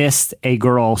had missed a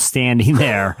girl standing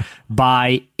there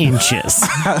by inches.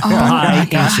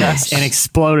 And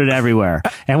exploded everywhere.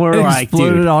 And we're like,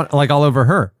 dude. Exploded all over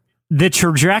her. The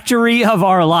trajectory of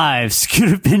our lives could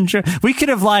have been, we could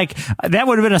have that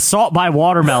would have been assault by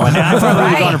watermelon. And I probably would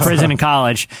have gone to prison in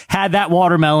college had that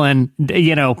watermelon,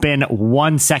 been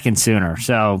 1 second sooner.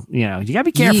 So, you gotta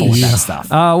be careful with that stuff.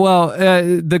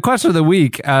 The question of the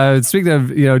week, speaking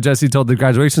of, Jesse told the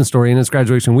graduation story in his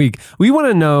graduation week. We want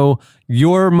to know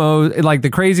your most, like the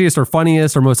craziest or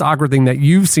funniest or most awkward thing that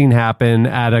you've seen happen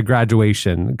at a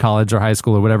graduation, college or high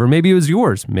school or whatever. Maybe it was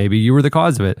yours. Maybe you were the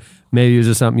cause of it. Maybe it was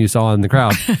just something you saw in the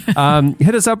crowd.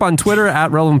 Hit us up on Twitter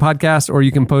at Relevant Podcast, or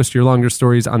you can post your longer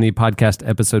stories on the podcast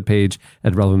episode page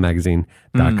at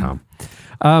relevantmagazine.com.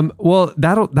 Well,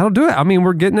 that'll do it. I mean,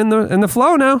 we're getting in the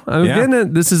flow now. Getting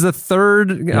it. This is the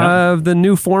 3rd of the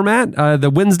new format.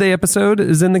 The Wednesday episode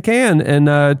is in the can,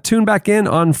 and tune back in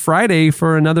on Friday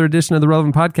for another edition of the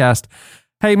Relevant Podcast.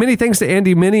 Hey, many thanks to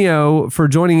Andy Mineo for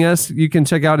joining us. You can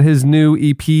check out his new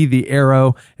EP, The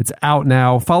Arrow. It's out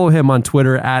now. Follow him on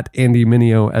Twitter at Andy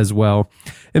Mineo as well.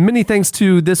 And many thanks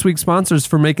to this week's sponsors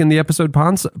for making the episode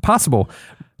possible.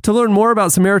 To learn more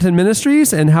about Samaritan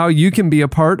Ministries and how you can be a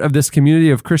part of this community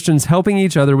of Christians helping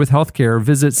each other with healthcare,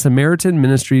 visit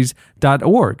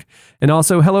SamaritanMinistries.org. And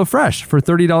also HelloFresh. For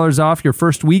 $30 off your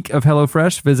first week of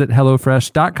HelloFresh, visit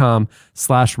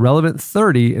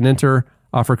HelloFresh.com/relevant30 and enter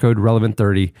Offer code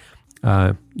relevant30.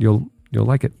 You'll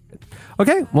like it.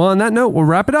 Okay, well, on that note, we'll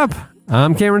wrap it up.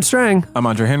 I'm Cameron Strang. I'm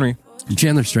Andre Henry. I'm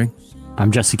Chandler String.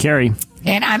 I'm Jesse Carey.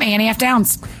 And I'm Annie F.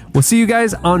 Downs. We'll see you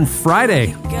guys on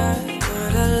Friday.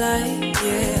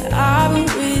 I've been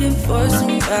waiting for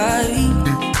somebody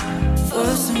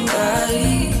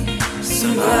like you,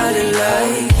 somebody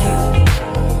like you,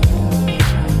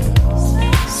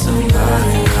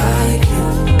 somebody like you,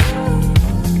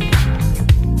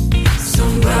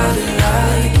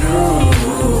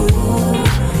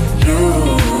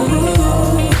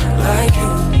 like you,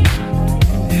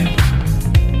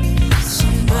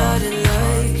 somebody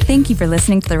like. Thank you for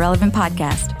listening to the Relevant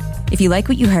Podcast. If you like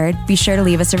what you heard, be sure to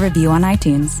leave us a review on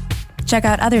iTunes. Check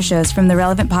out other shows from the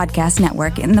Relevant Podcast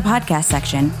Network in the podcast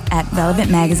section at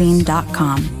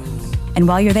relevantmagazine.com. And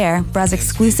while you're there, browse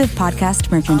exclusive podcast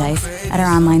merchandise at our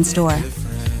online store.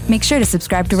 Make sure to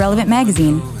subscribe to Relevant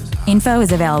Magazine. Info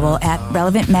is available at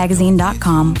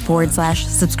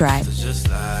relevantmagazine.com/subscribe. Just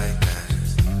like that.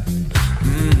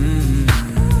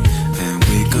 And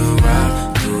we go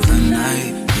rock through the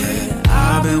night. Yeah,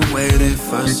 I've been waiting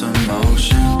for some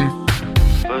motion.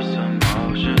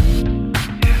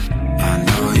 I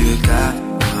know you got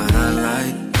what I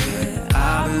like. Yeah,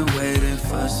 I've been waiting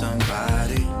for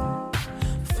somebody like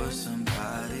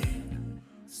you.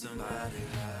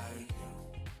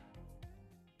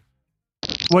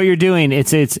 What you're doing,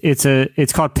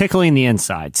 it's called pickling the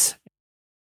insides.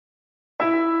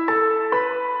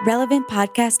 Relevant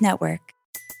Podcast Network.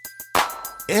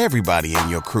 Everybody in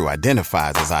your crew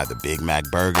identifies as either Big Mac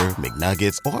Burger,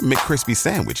 McNuggets, or McCrispy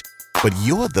Sandwich. But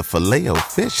you're the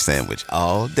Filet-O-Fish Sandwich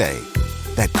all day.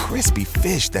 That crispy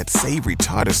fish, that savory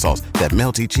tartar sauce, that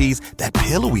melty cheese, that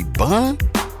pillowy bun.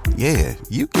 Yeah,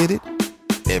 you get it.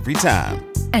 Every time.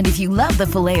 And if you love the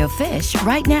Filet-O-Fish,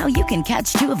 right now you can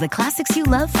catch two of the classics you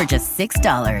love for just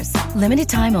 $6. Limited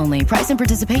time only. Price and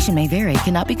participation may vary.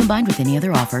 Cannot be combined with any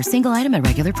other offer. Single item at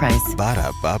regular price.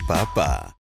 Ba-da-ba-ba-ba.